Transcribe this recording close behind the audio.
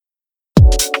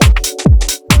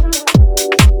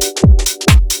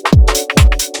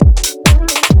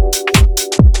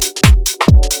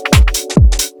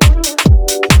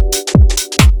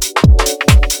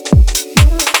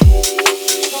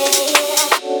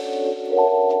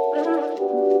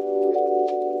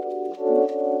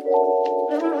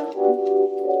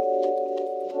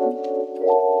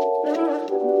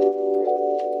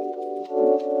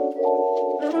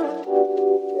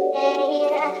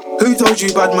told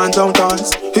you bad man don't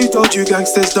dance? Who told you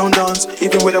gangsters don't dance?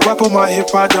 Even with a whip on my hip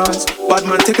I dance. Bad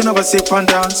man take another sip and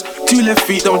dance. Two left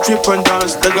feet don't trip and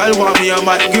dance. The girl want me, I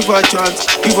might give her a chance.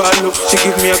 Give her a look, she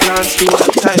give me a glance. Do that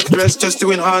tight dress just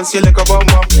to enhance. You like a bum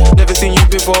bum. Never seen you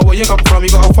before, where you come from?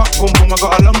 You got a fat boom boom, I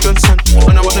got a long Johnson.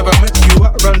 And I would never met you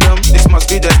at random. This must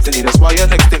be destiny, that's why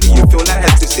you're next to me. You feel like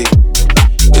ecstasy.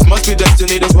 This must be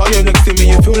destiny, that's why you're next to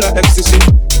me. You feel like ecstasy.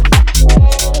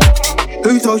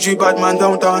 Who told you bad man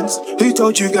don't dance? Who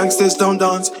told you gangsters don't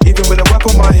dance? Even with a whip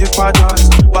on my hip I dance.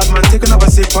 Bad man take another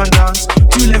sip and dance.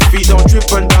 Two left feet don't trip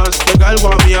and dance. The girl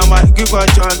want me, I might give her a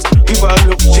chance. Give her a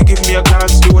look, she give me a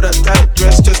glance. Do that tight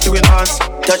dress just to enhance.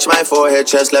 Touch my forehead,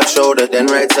 chest, left shoulder, then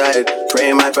right side.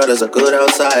 Praying my brothers are good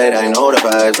outside. I know the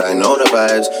vibes, I know the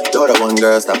vibes. You're the one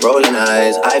girl, stop rolling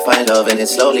eyes. I find love and it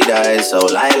slowly dies. So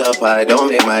lullaby,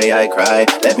 don't make my eye cry.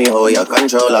 Let me hold your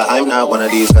controller, I'm not one of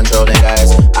these controlling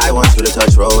guys. I want you to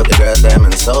touch roll with the girls, them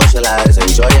and socialize.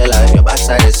 Enjoy your life, your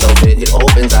backside is so fit, it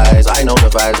opens eyes. I know the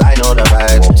vibes, I know the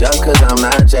vibes. Just cause I'm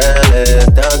not jealous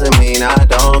doesn't mean I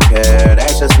don't care.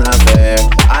 That's just not fair.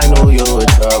 I knew you were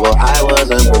trouble, I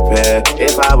wasn't prepared.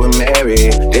 If I were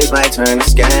married, this might turn a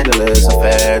scandalous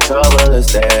affair. Trouble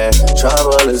is there,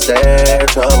 trouble is there.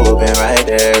 Trouble been right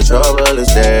there, trouble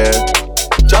is there.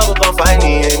 Trouble gon' find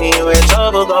me anywhere,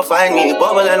 trouble gon' find me,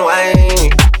 bubble and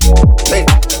whine. Hey.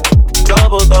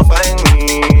 Trouble gon' find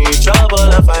me, trouble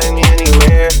will find me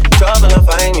anywhere. Trouble will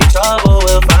find me, trouble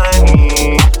will find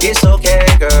me. It's okay,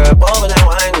 girl, bubble and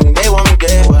whine. They want me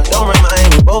dead, but don't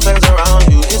remind me. Both hands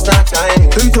around you, it's not time.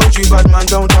 Who told you bad man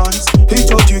don't dance? Who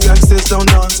told you gangsters don't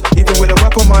dance? Even with a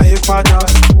whip on my hip I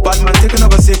dance. Bad man take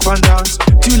another sip and dance.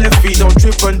 Two left feet don't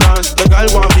trip and dance. The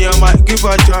girl want me, I might give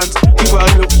her a chance. Give her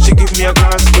a look, she give me a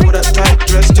glance. Do that tight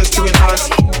dress just to enhance.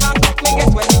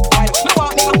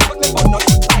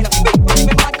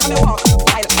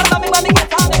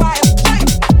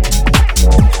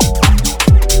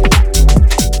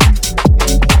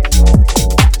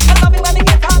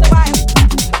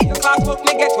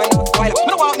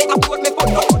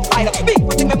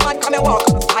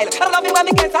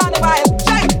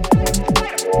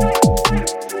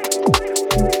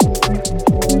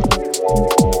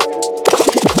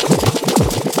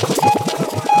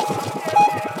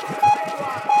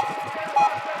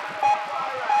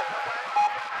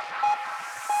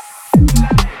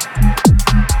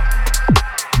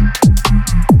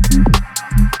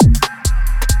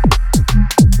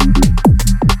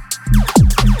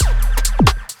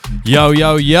 Yo,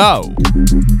 yo, yo.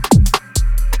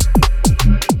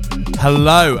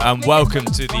 Hello and welcome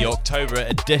to the October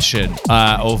edition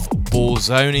of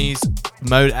Borzoni's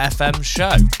Mode FM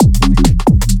show.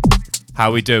 How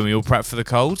are we doing? We all prepped for the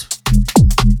cold?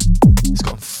 It's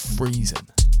gotten freezing.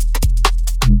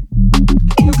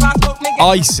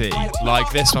 Icy,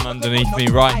 like this one underneath me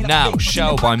right now.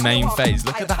 Shell by Main Phase.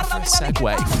 Look at that for a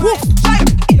segue.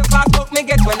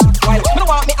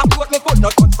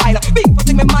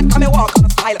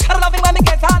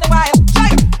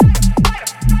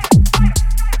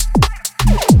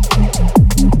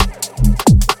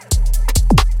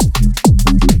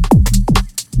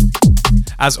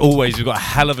 As always, we've got a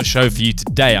hell of a show for you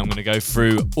today. I'm going to go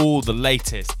through all the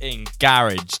latest in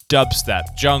garage,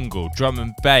 dubstep, jungle, drum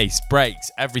and bass,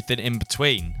 breaks, everything in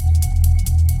between.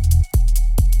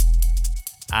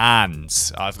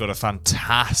 And I've got a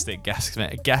fantastic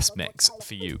guest mix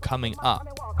for you coming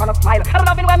up.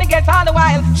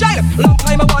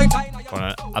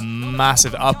 A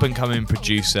massive up-and-coming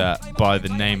producer by the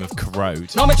name of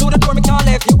Korode.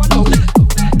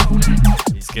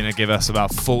 He's going to give us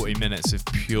about 40 minutes of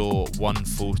pure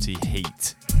 140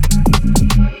 heat.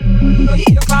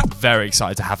 Very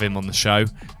excited to have him on the show.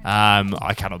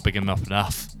 I cannot big him up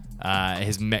enough.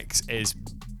 His mix is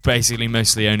basically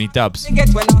mostly only dubs. A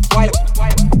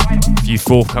few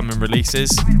forthcoming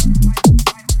releases.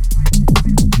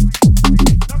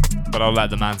 But I'll let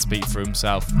the man speak for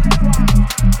himself.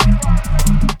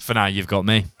 For now, you've got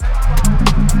me.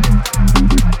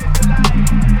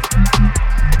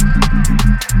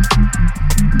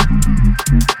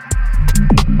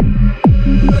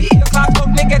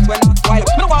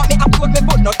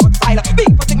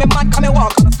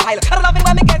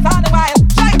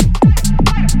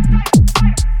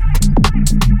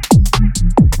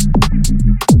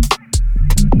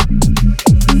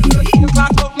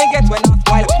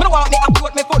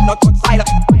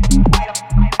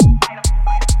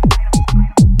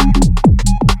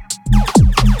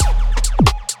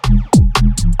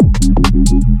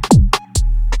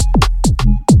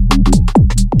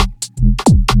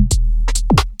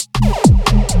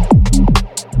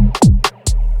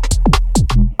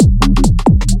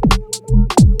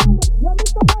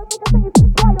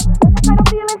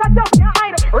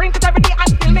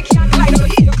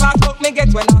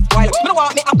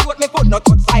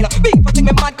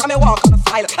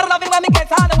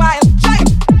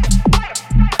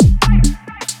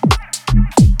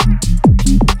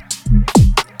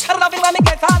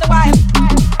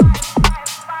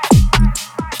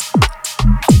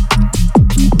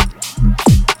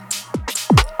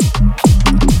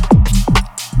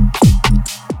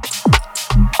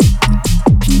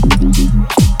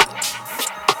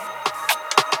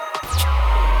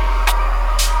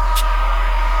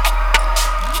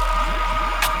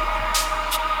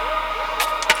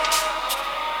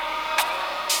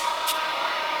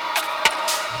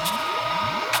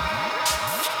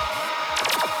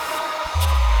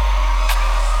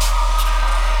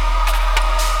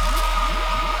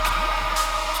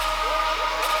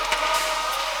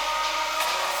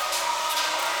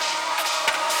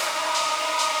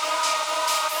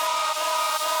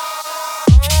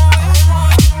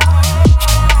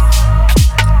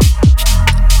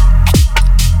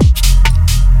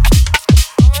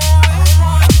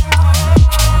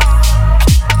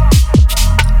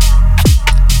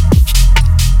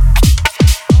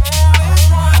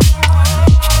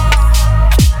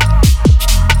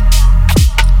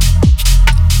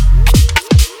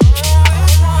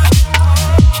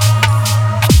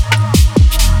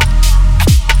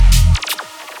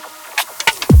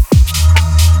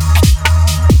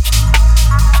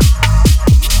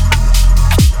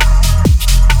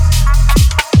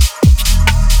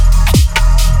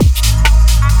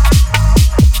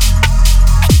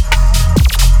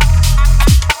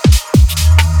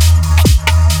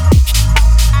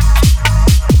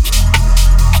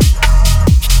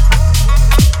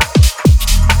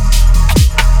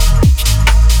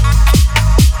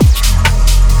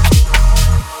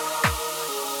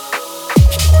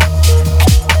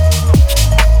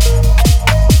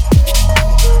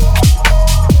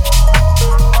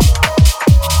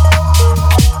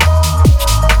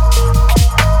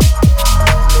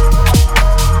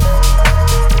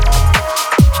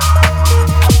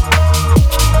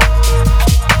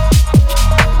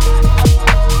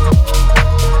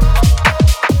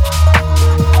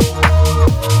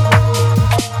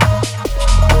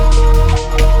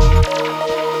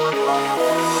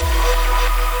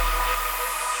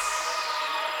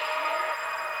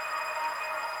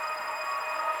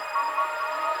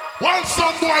 While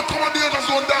some boy come on the just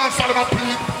go dance all of my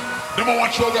peep. Them a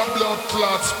watch how we blood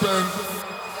clot spend.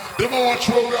 Them a watch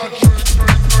how we drink.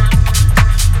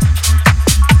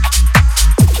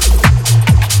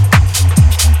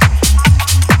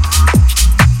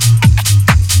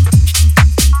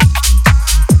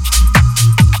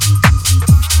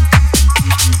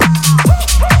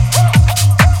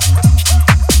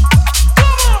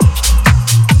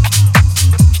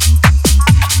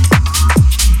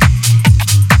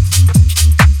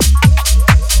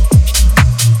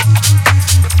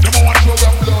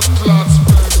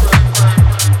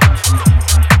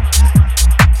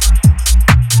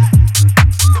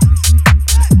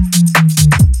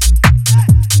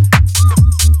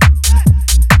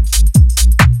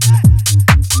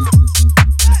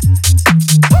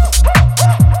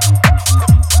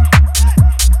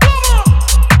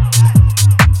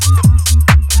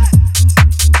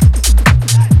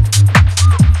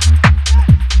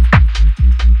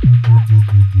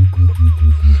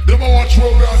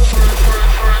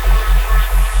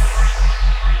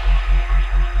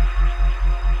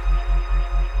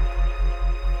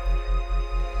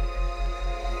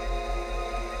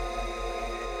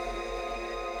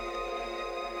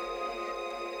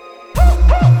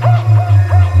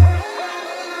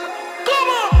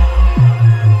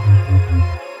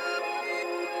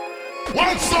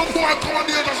 While some boy come on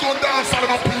here just go dance all of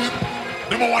my peep.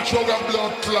 Them a watch how we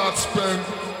blood clot spend.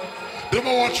 Them a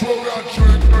watch how we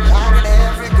drink. Like in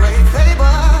every great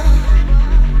fable,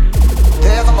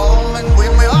 there's a moment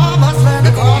when we all must learn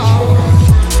to go.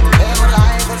 Then when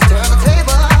life has turned the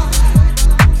table,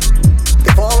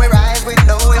 before we rise we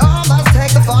know we all must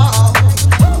take the fall.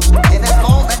 In this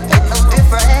moment ain't no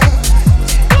different.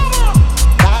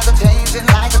 Times are changing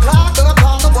like the clock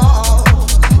upon the wall.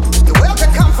 Your will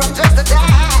can come from just a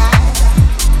dime.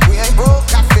 We ain't broke,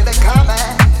 I feel it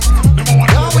coming.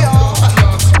 Don't we all?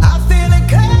 I feel it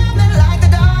coming like the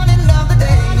dawning of the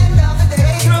day.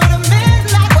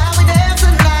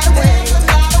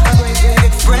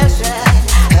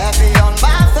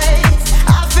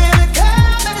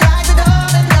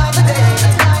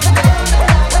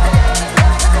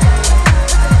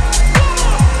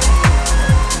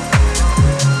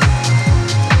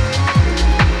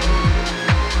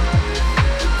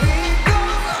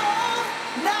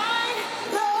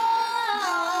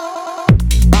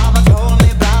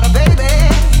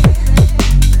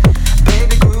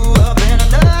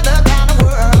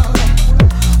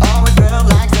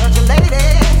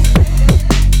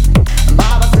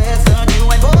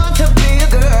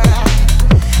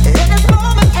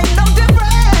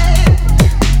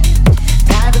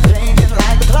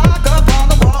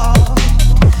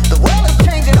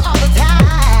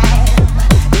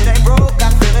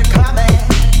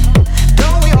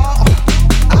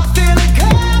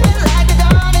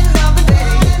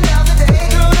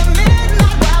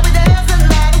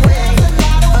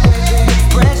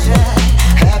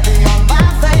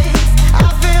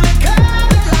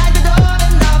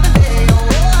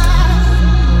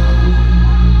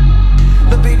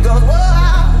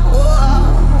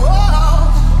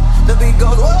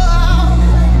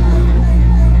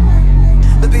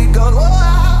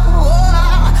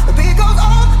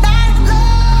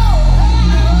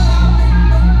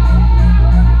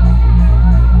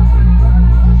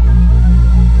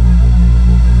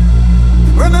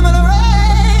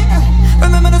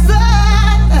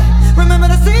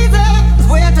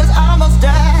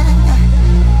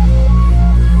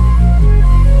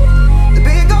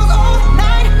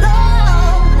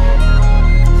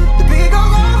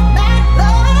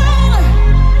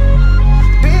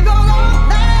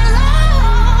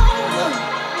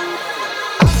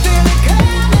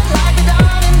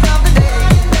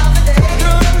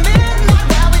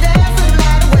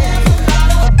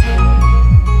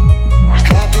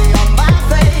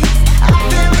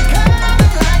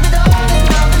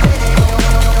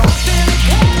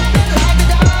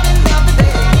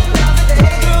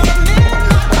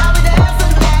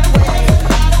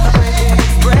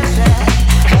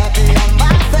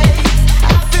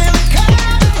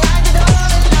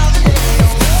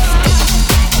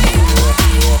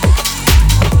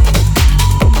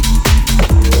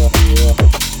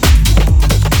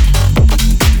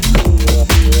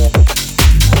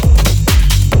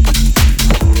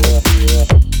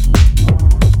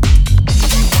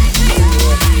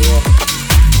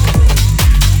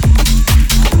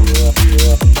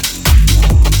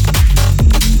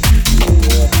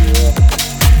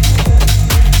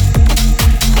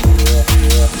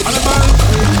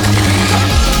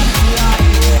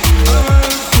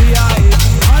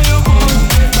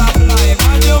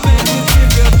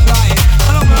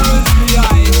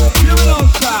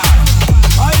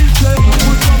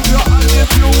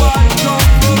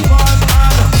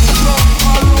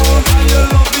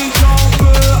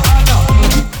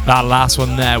 That last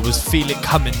one there was Feel It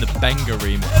Coming, the Benga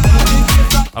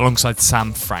remix, alongside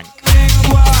Sam Frank.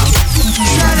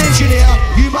 Sound engineer,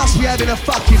 you must be having a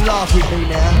fucking laugh with me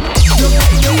now.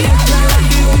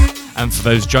 And for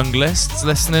those junglists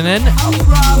listening in,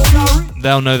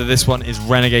 they'll know that this one is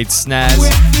Renegade Snares.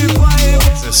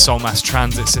 It's a Soul Mass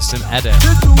Transit System edit.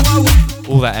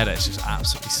 All that edits just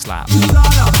absolutely slap.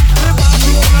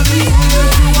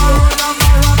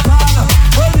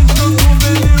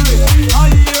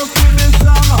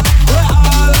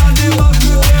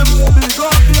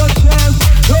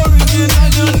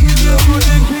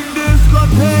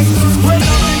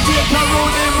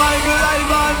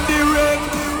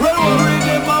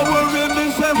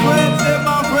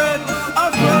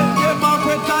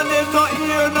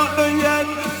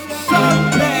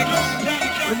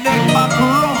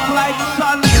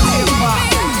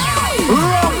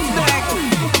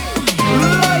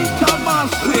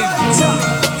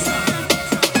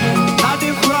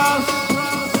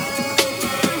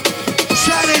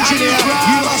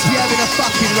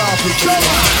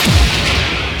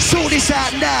 Sort this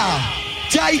out now.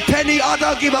 Dave Penny, I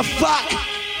don't give a fuck.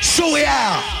 Sort it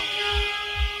out.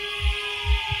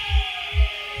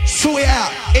 Sort it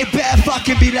out. It better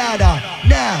fucking be louder.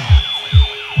 Now.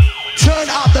 Turn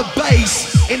up the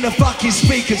bass in the fucking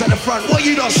speakers at the front. What are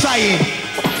you not saying?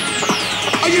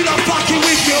 Are you not fucking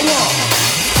with me or what?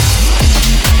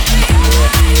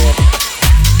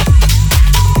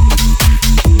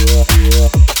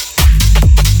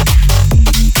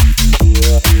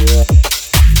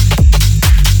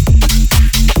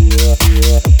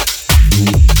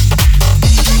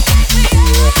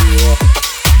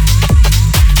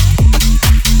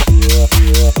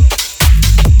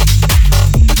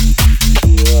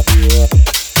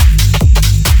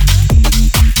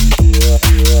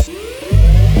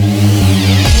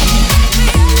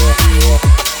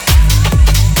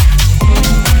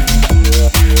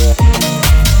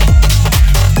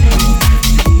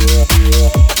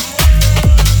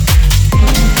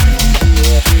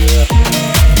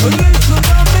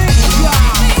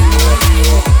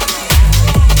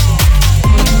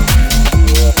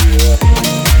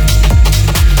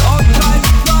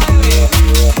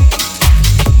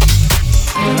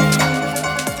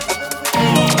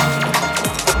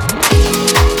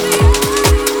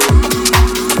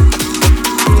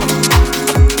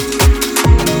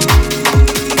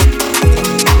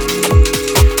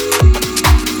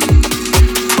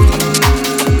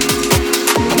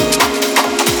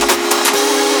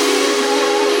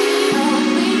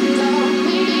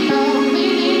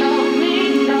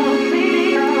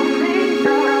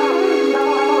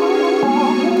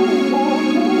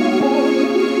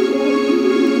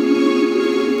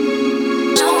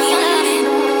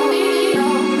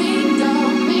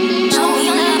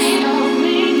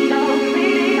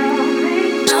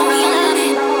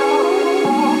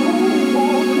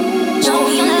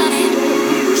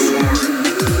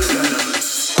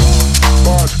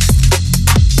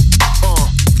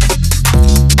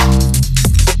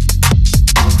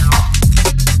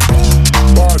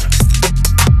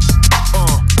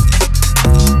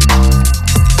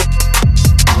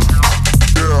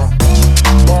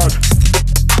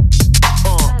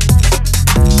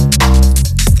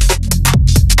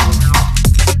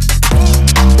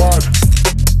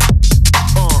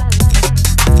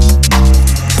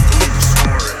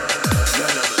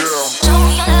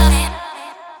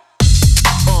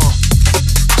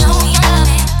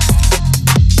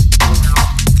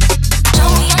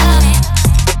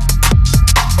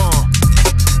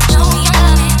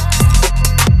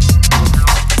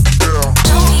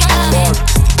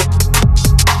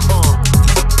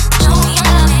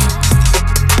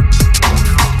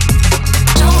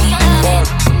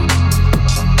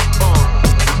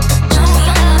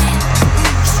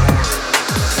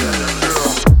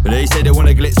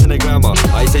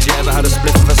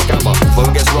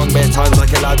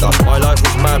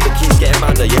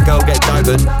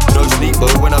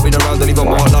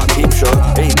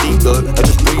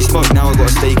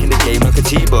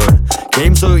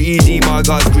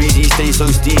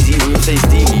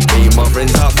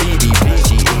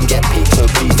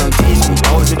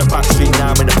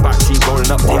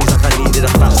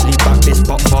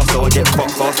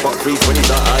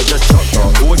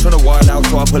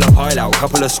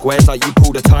 Couple of squares like you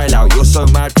pulled a tile out. You're so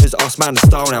mad cause us man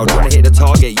style now. Trying to hit the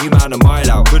target, you man a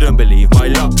mile out. Couldn't believe my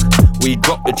luck. We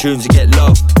drop the tunes and get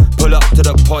love. Pull up to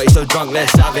the party so drunk,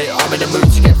 let's have it. I'm in the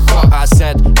mood to get fucked. I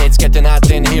said, it's getting hot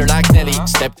in here like Nelly.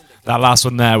 Step. That last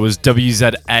one there was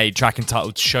WZA, track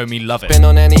entitled Show Me Love It. Been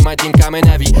on any, might think I'm in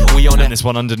heavy. We on it. And this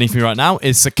one underneath me right now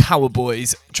is Sakawa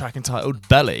Boys, track entitled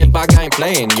Belly. Bag I ain't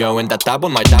playing, yo, and that tab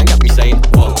on my tongue got me saying,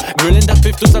 whoa. Grilling that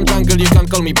fifth to some jungle, you can't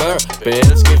call me Burr.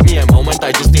 Bills, give me a moment,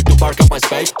 I just need to park up my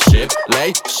spaceship.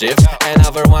 Late shift,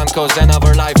 another one, cause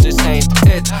another life, this ain't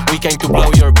it. We came to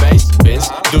blow your bass, bins,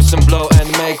 do some blow and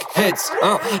make hits.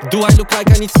 Do I look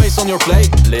like I need space on your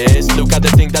playlist? Look at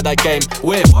the thing that I came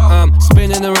with.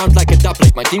 Spinning around like a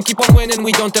doublet. My team keep on winning,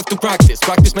 we don't have to practice.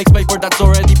 Practice makes paper, that's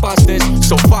already past this.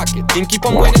 So fuck it. Team keep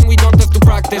on winning, we don't have to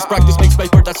practice. Practice makes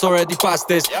paper, that's already past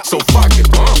this. So fuck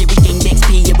it. Yeah, we gained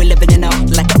XP, yeah, we're living it up.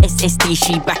 Like a SSD,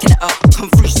 she backing it up. Come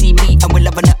through, see me, and we're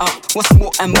loving it up. What's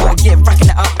more and more, yeah, racking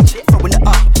it up. Throwing it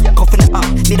up, coughing it up.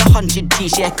 Need 100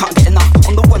 G's, yeah, can't get enough.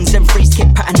 On the ones and threes,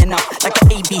 keep patterning up. Like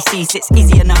an ABCs, it's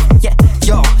easy enough. Yeah,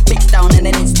 yo, mix down in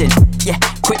an instant. Yeah,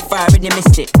 quick fire and you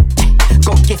missed it.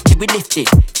 Got gifted, we lifted.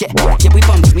 Yeah, yeah, we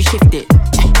bumped, we shifted.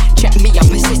 Check me, I'm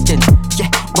persistent. Yeah,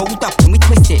 rolled up and we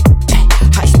twisted.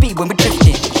 High speed when we're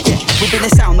drifting. Yeah, within the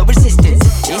sound, no resistance.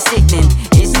 It's sickening,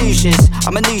 it's lucious.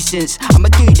 I'm a nuisance, I'ma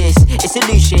do this. It's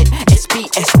illusion.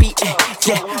 SB,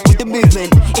 yeah, with the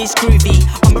movement, it's groovy.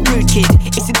 I'm a rude kid,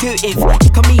 it's intuitive.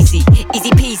 Come easy,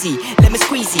 easy peasy. Let me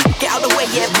squeezy. Get out the way,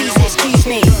 yeah, please, excuse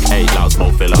me. Hey, loud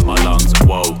smoke fill up my lungs.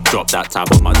 Whoa, drop that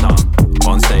tab on my tongue.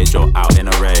 On stage or out in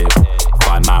a rave,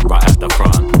 find man right at the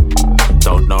front.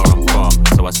 Don't know where I'm from,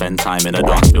 so I spend time in a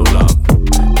dance, feel love.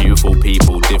 Beautiful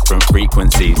people, different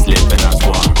frequencies, living as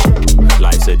one.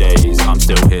 Life's a daze, I'm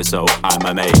still here, so I'm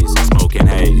amazed. Smoking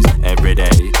haze every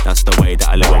day, that's the way that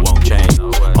I live, I won't change.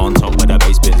 On top of the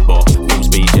bass bits, but full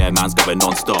speed, yeah, man's going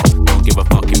non-stop. Don't give a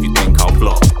fuck if you think I'll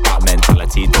flop. That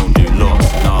mentality, don't do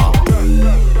lots, nah.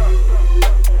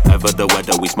 Ever the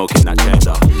weather, we smoking that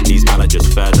cheddar. These man are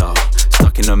just fed up.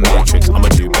 Stuck in the matrix, I'ma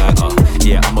do better.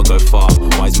 Yeah, I'ma go far.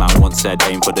 Wise man once said,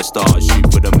 aim for the stars,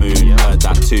 shoot for the moon. Heard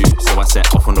that too, so I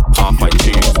set off on the path I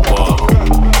choose. Whoa.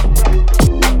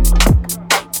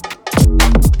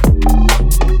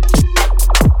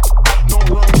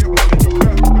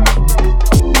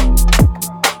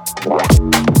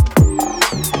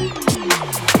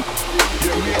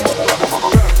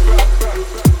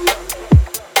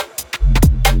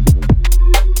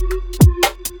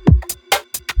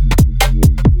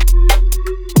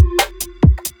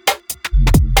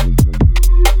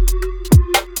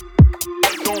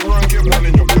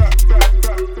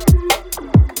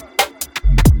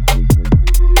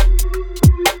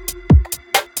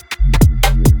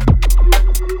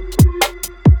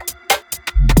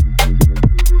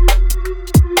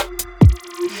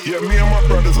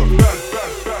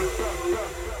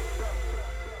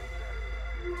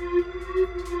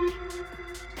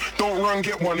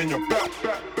 Get one in your back.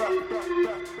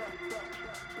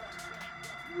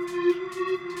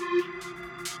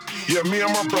 Yeah, me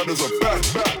and my brothers are back.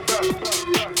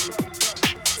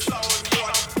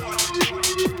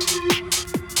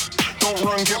 Don't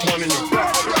run, get one in your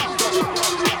back.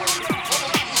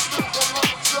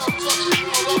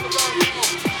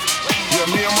 Yeah,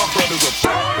 me and my brothers are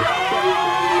back.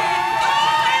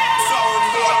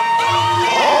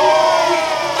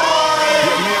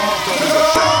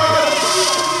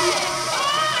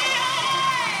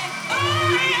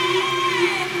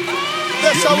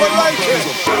 That's how I like it.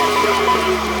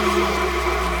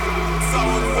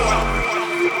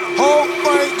 Oh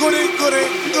my goody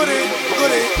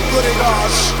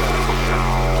gosh.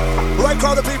 Right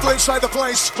crowd of people inside the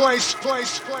place.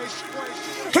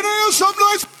 Can I hear some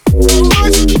noise?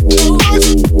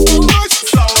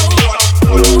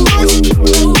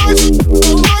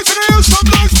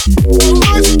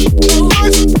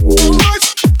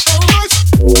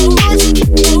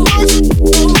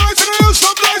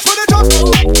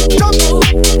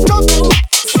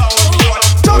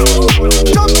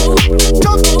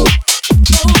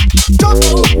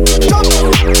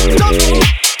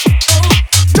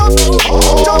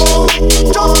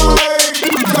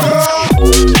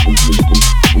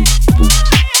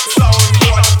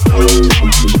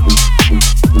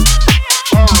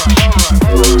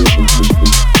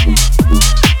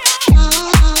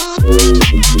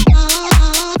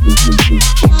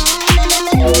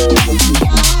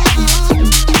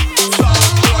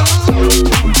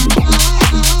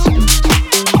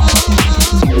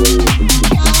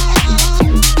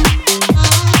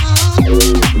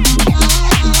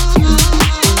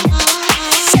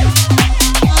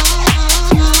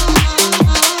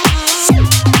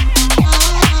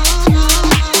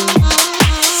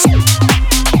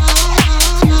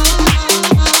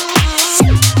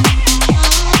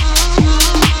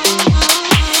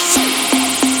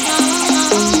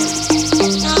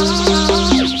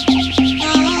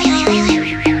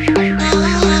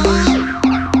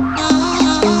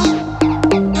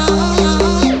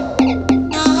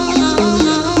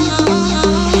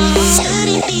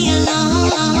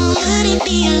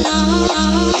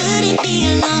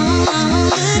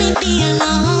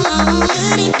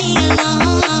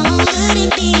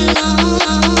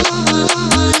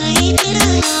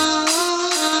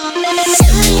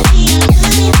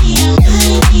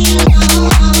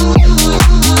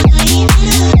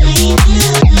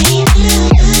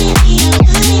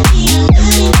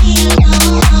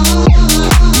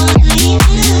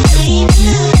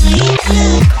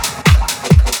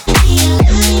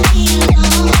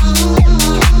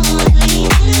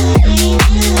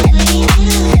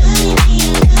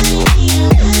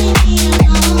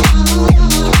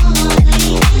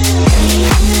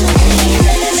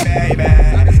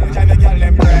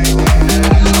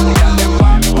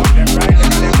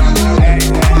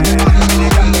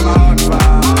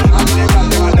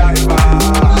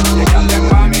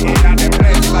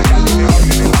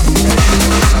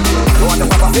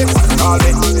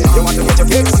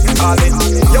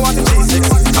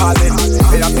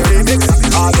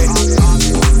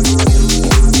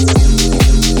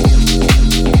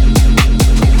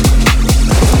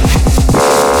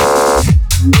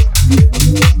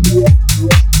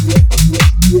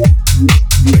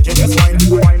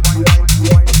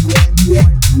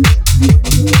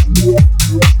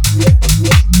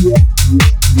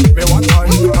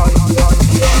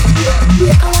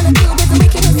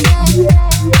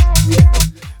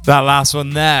 That last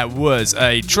one there was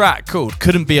a track called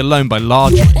Couldn't Be Alone by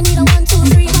Large.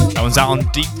 That one's out on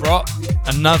Deep Rock.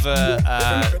 Another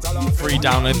free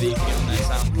download that you can get on their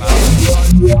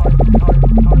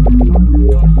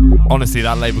SoundCloud. Honestly,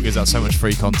 that label gives out so much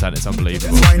free content, it's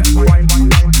unbelievable.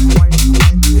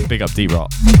 Big up Deep Rock.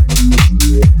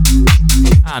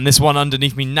 And this one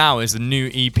underneath me now is the new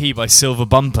EP by Silver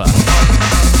Bumper.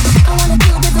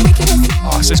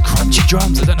 Oh, it says crunchy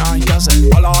drums. I don't know how he does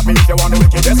it.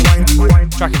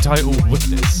 Track entitled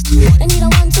Wickedest. If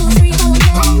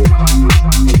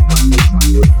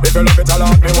you love it,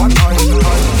 allow me one time.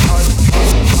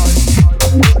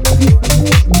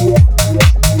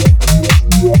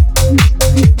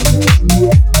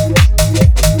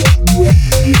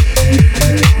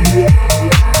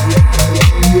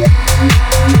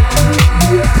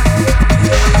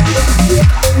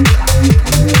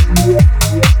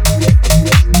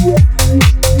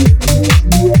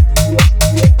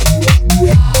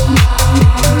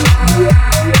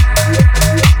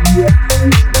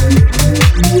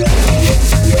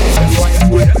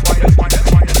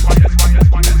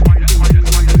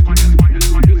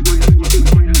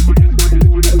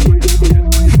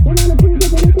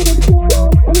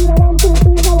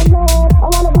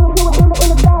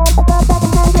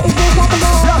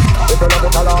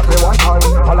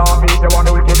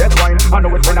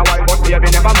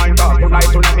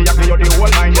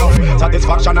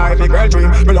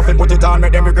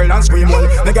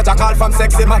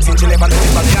 Sexy Maxine, she never let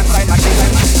it body outside like she's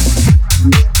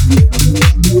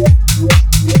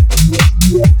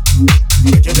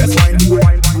make you just wine.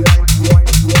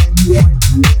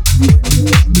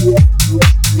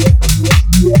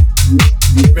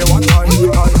 Me one time,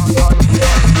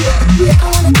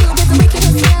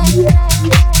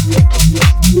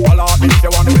 all out if you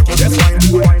want to make you just wine.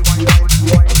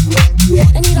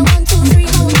 I need a 1, 2, 3,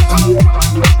 go again.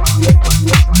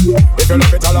 If you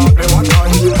love it, all out me one time.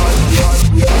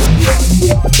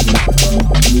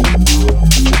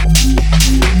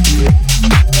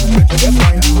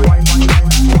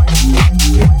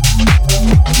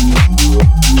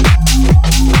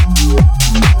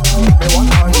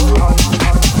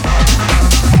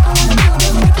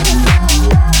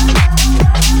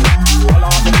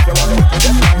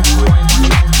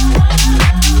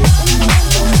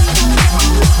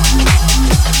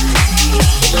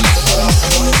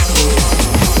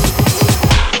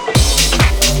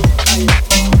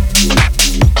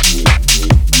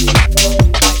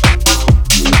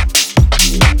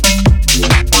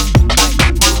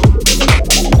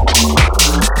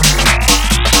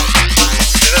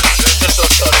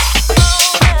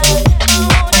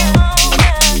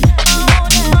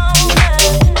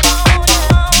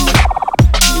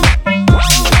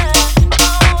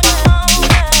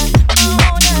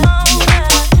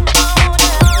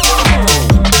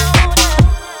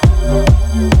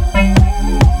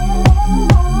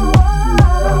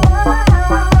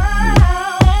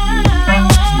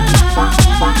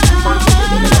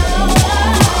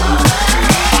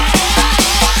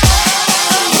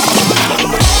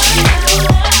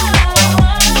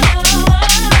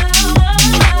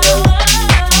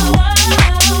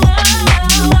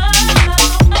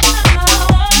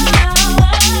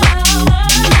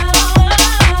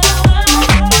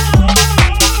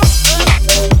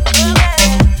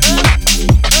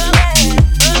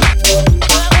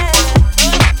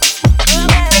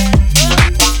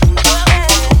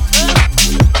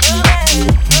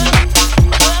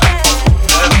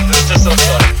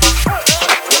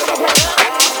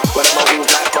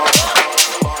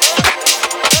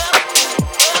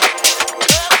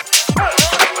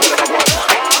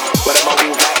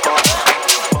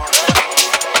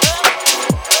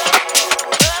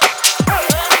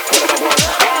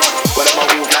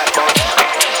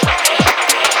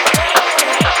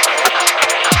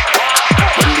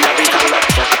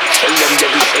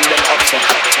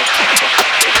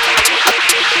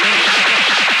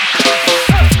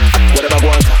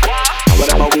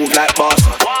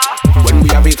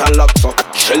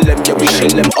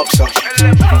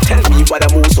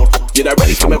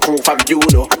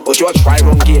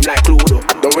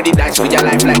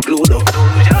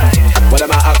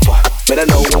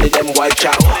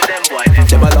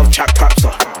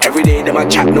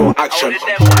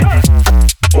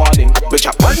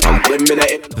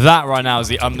 That right now is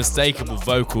the unmistakable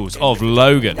vocals of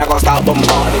Logan.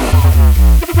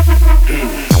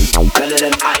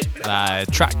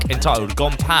 track entitled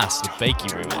Gone Past, the Bakey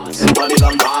remix.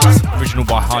 Original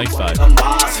by Hi-Fi.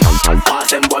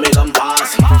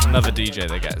 Another DJ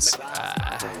that gets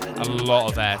a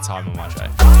lot of airtime on my show.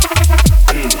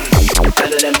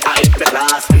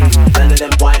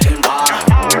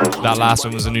 That last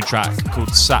one was a new track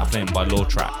called Sapling by Law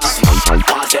Tracks.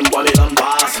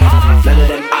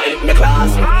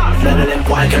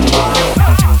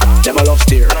 Them a love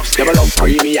steer, them a love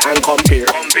creamy and compare.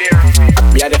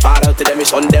 Me and the father to them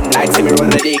is on them like see me run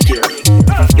the daycare.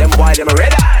 Them boy them a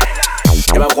red eye,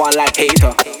 them a go on like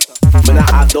hater. Me not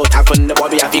have no time for the boy,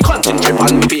 me have to concentrate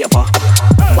on me paper.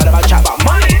 What about chat about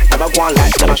money? Them a go on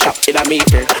like them a shop in a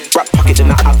Mayfair. Rap pocket and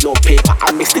not have no paper.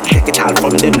 I miss the take it all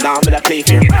from them now, me a play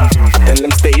fair. Tell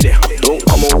them stay there, don't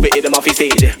come over here, them off his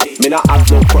stay there. Me not have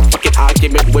no front pocket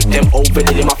argument with them over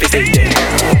there, them off his stay there.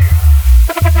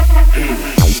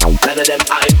 None of them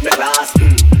are in my class.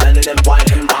 None of them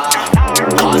white and bar.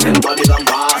 Pass them body gun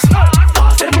pass.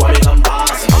 Pass them body gun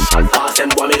pass. Pass them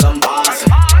body gun pass.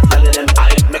 None of them are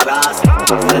in my class.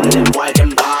 None of them white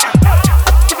and bar.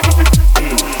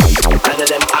 None of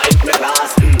them are in my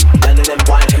class. None of them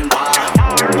white and bar.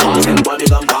 Pass them body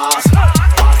gun pass.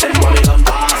 Pass them body gun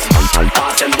pass.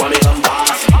 Pass them body gun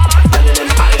pass. None of them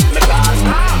are in my class.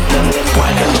 None of them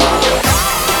white and bar.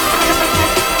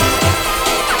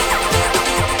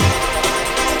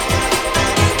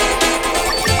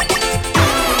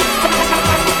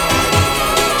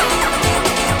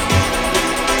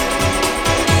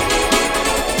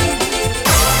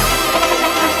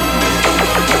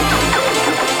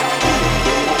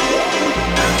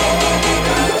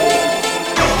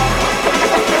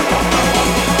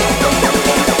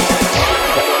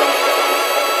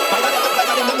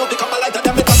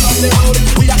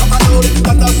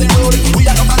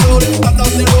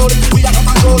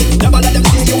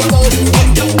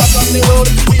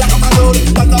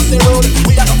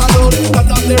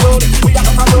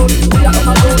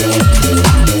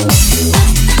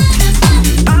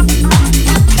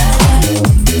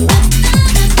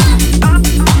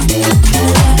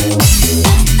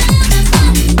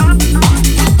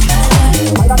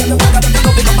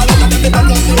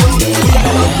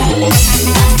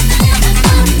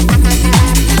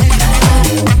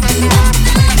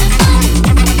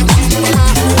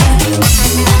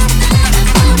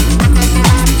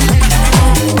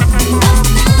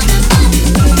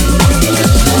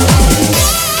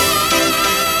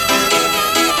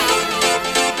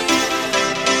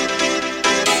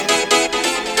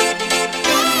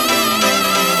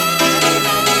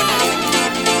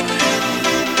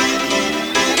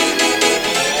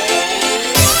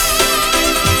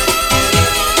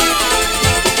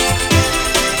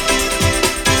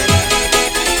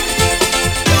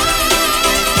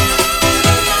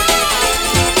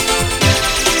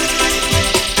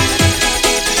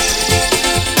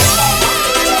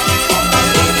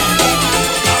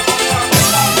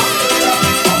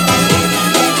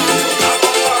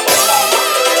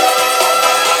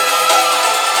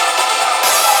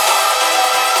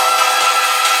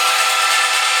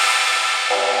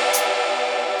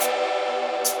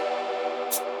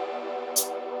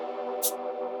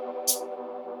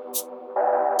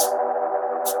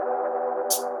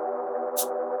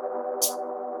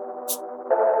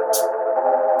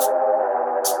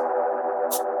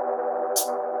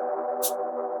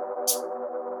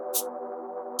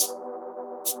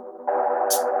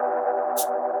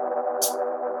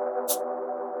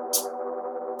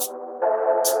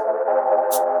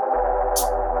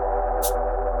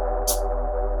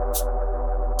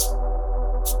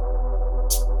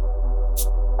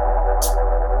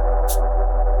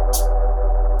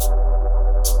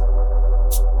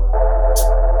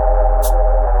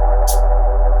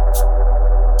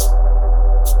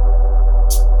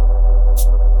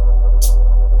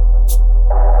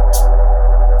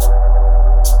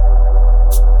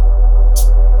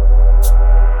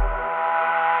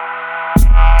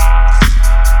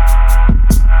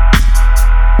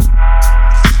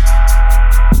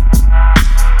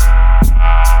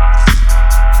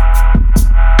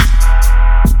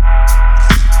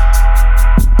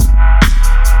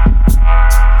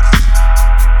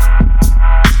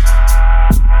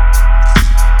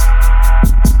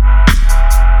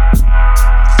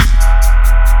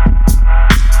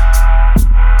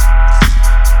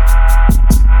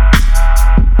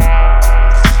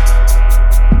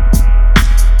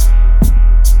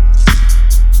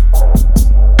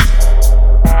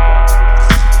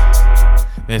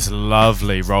 This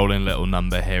lovely rolling little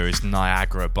number here is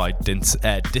Niagara by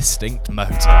Distinct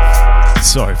Motive.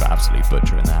 Sorry for absolutely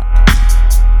butchering that.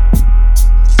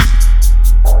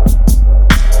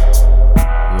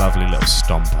 Lovely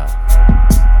absolute stomper.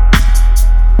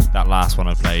 That last one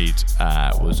I played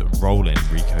was Rollin'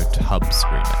 Rico Tubbs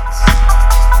remix.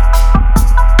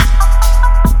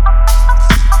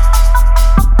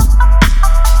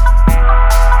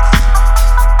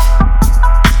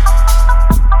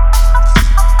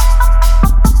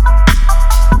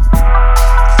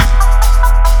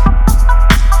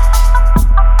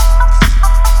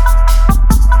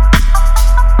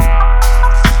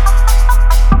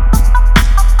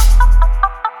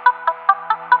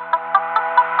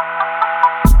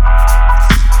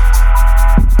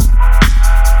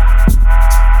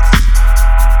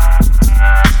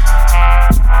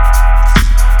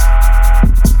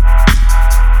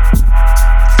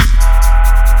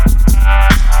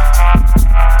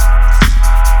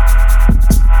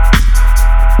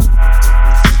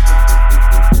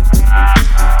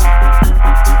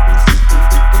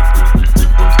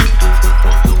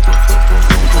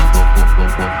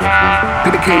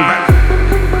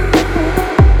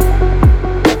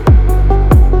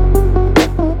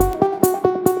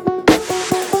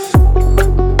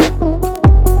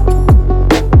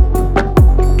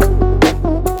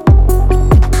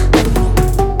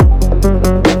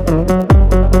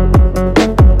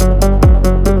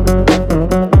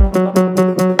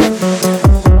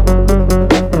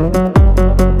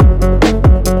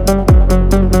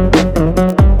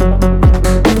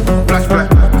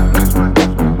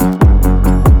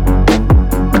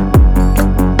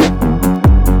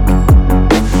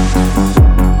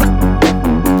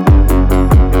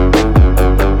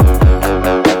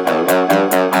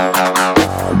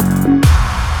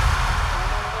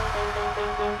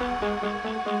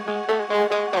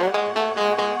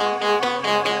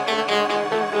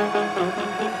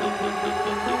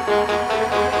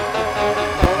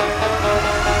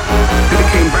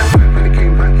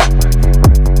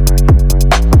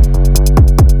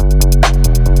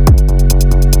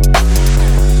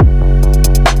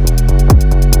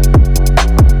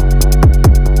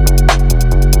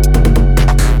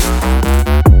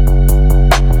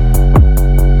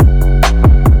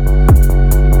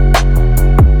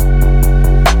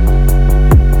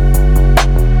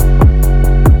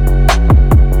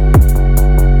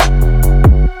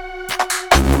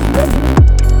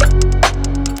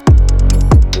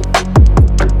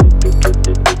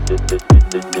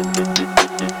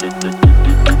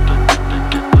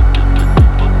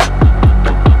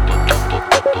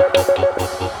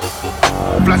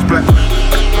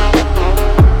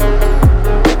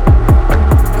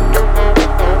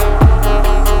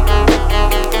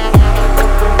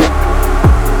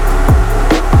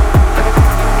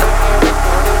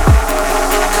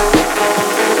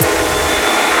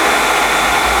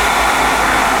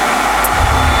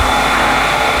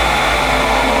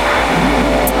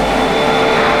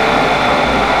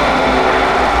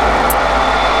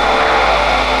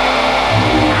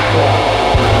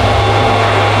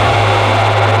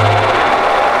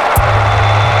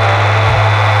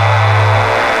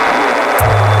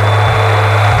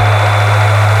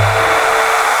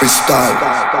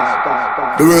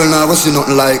 The world now was see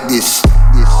nothing like this.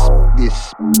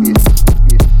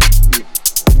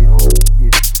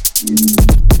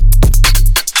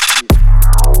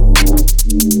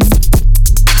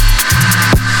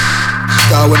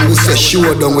 Cause when we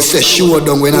say sure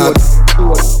down, we not.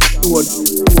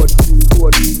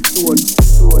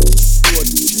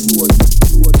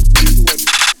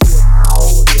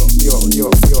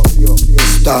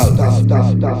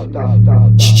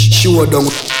 Sure down.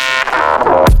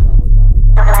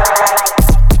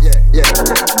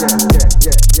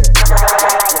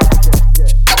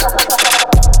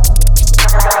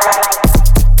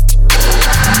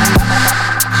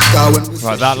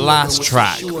 Right, that last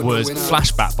track was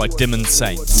Flashback by Dim and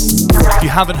Saints. If you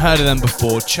haven't heard of them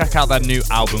before, check out their new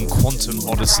album Quantum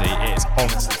Odyssey. It is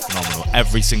honestly phenomenal.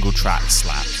 Every single track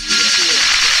slaps.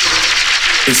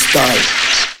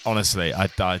 Honestly, I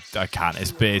can't.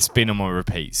 It's been on my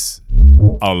repeats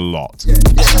a lot.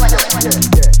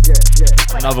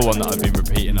 Another one that I've been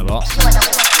repeating a lot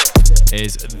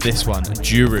is this one,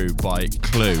 Juru by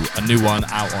Clue, a new one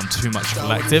out on Too Much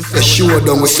Collective.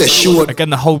 Again,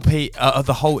 the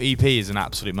whole EP is an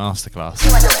absolute masterclass.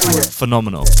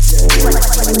 Phenomenal.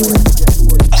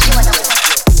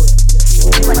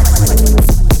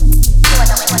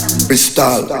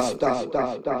 Crystal,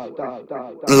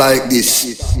 like this.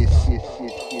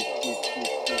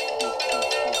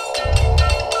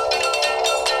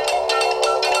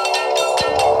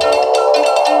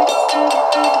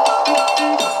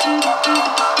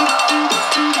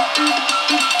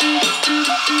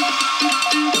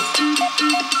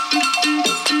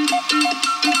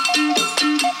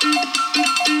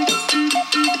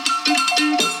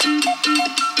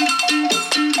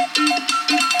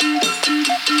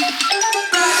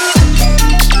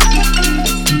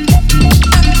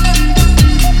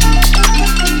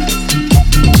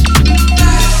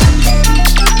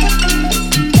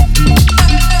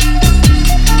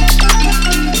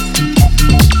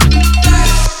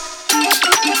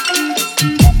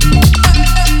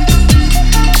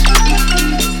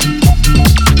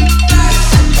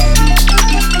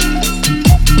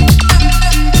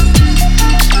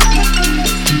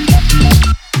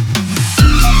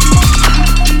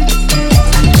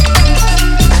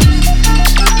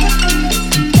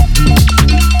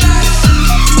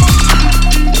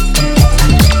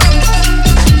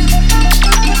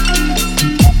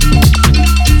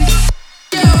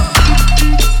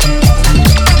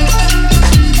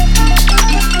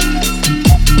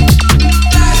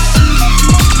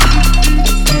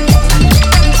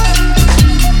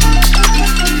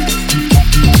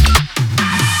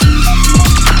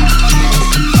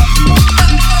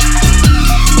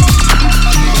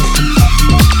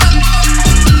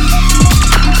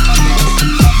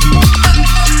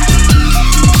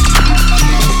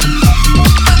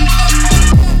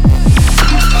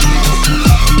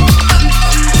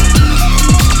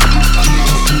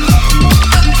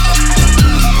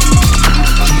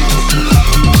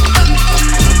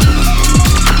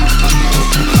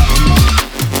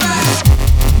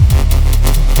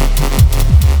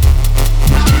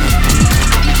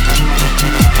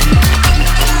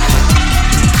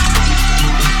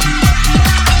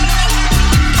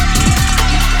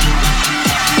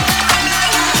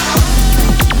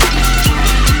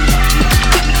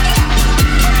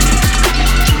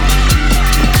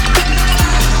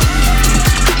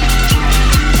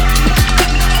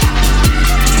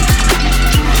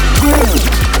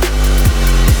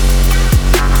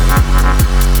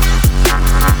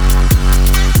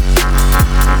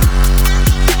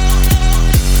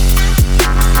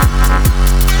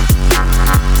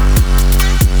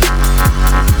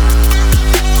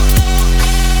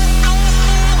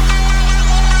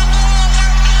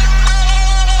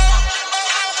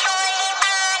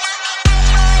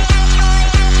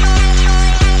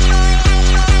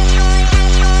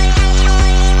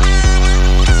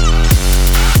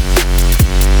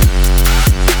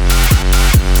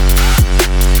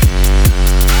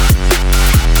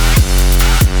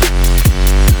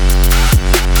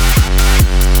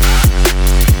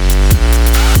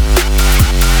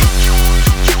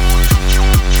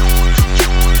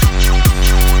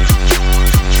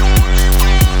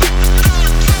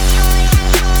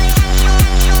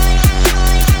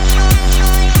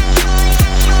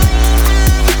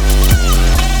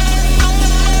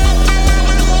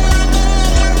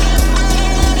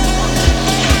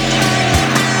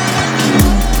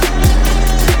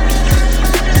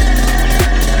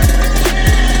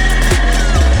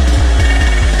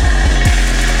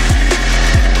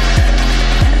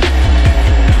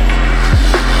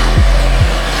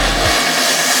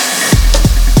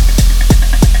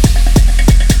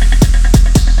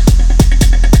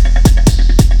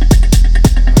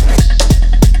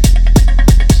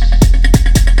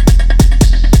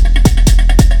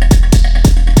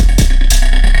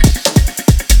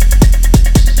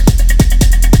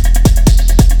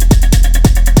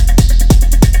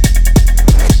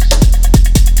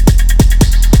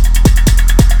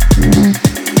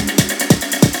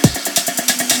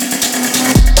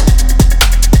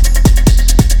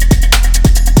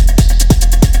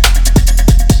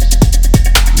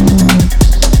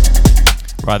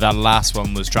 Right, that last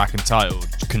one was track entitled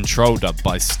Control Dub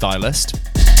by Stylist.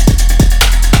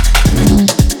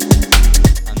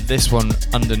 And this one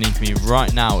underneath me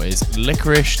right now is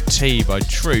Licorice Tea by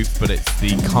Truth, but it's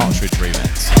the Cartridge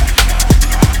remix.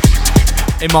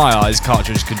 In my eyes,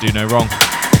 Cartridge can do no wrong.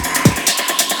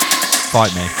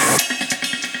 Fight me.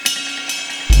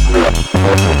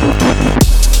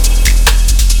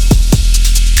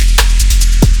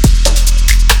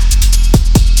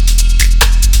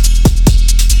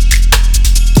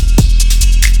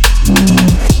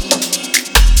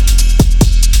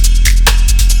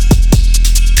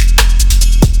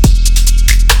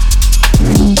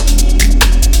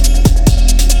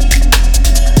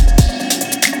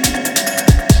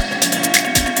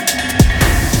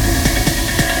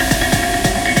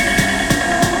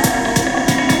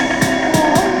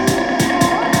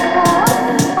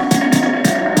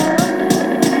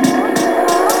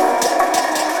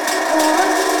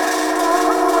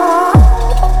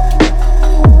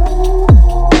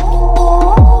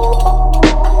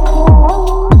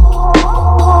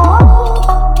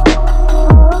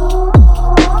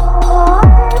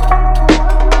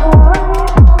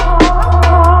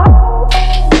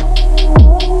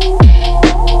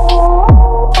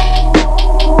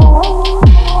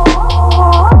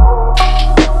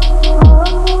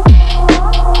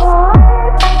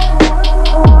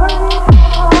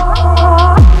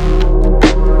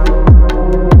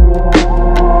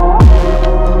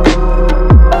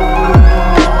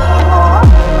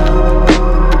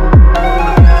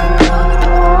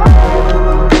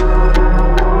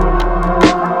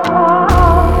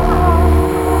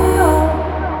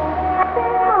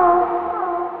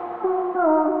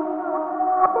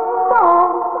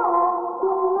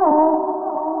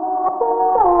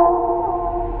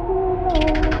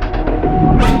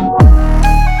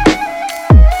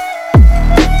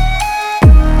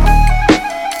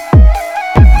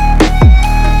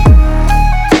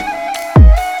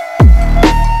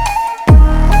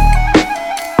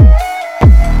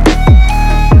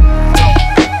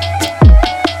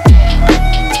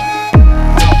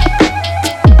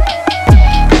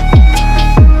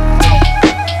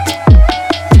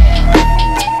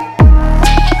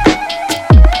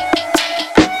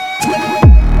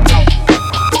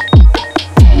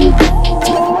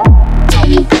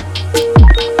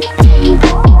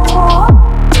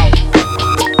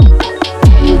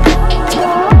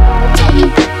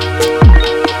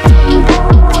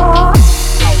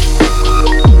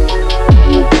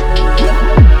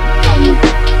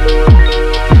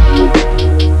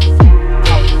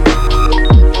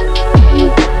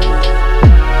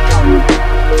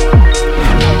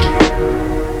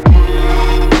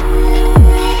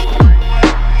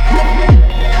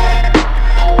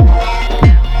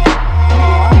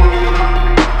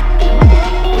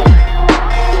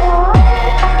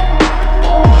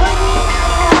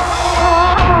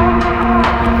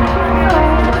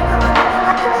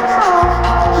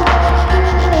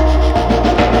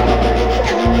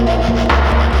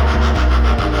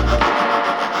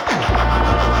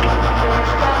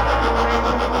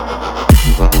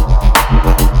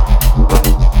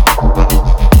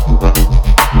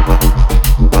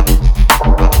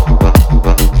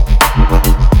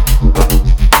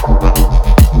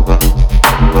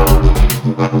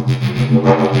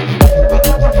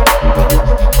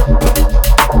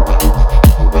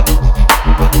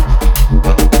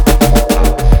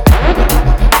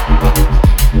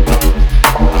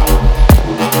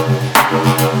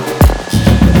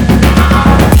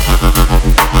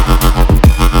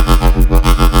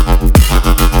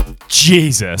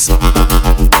 Jesus.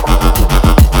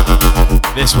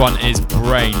 This one is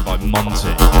Brain by Monty.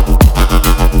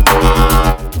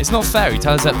 It's not fair, he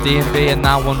tells up D&B and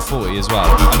now 140 as well.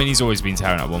 I mean, he's always been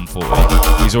tearing up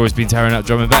 140. He's always been tearing up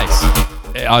drum and bass.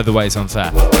 Either way, it's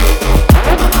unfair.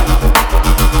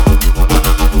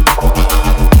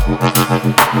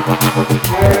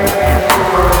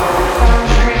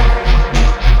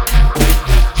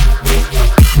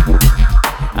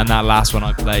 And that last one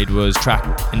I played was track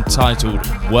entitled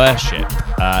Worship.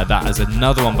 That is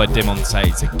another one by Dim on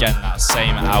Tates. Again, that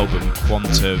same album,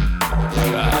 Quantum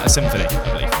Symphony, I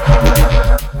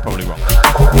believe. Probably wrong.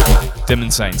 Dim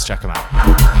and Saints, check them out.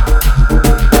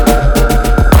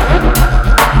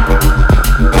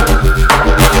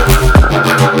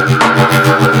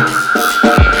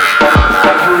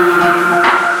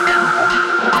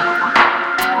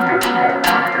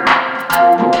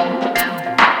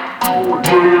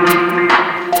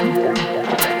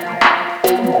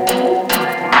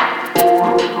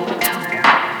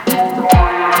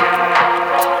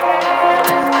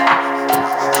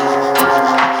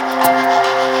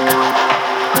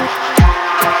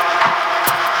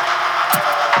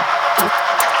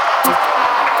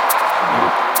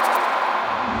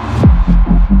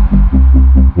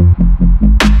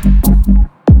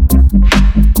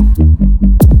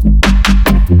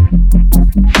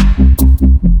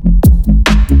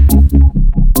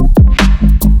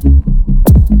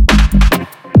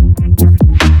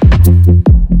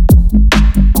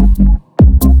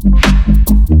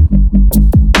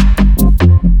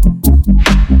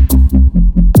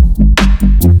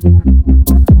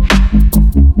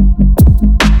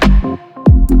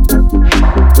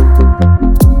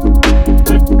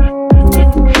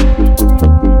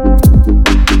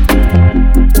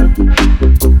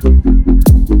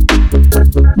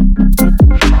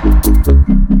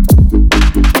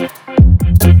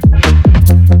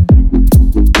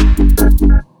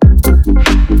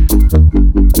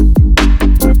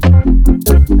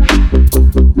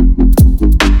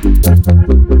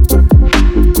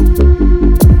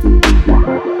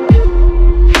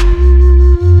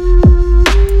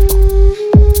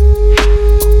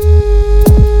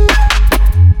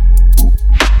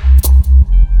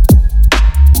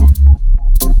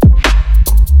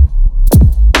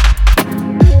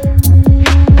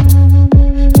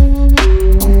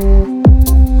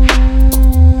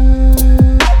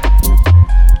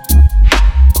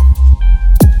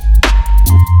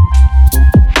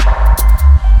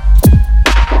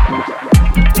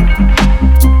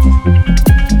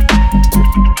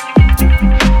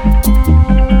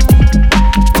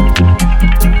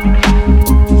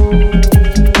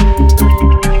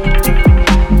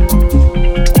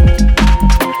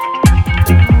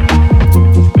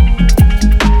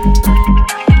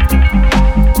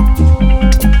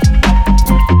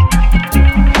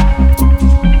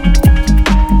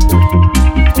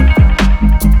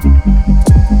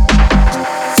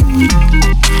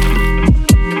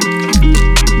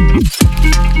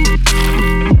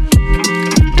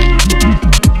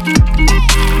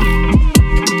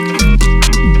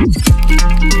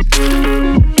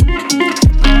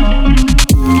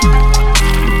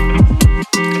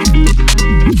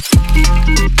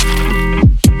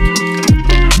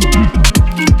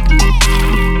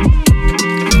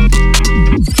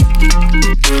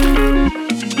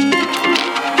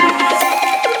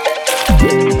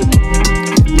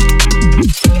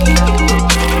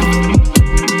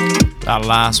 That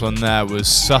last one there was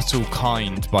Subtle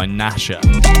Kind by Nasha.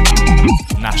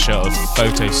 Nasha of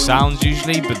Photo Sounds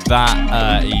usually, but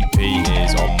that EP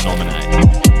is on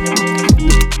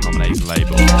Nominate's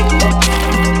label.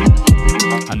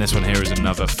 And this one here is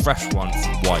another fresh one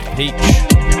from White Peach.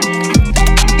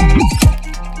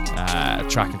 A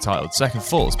track entitled Second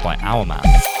Thoughts by Owlman.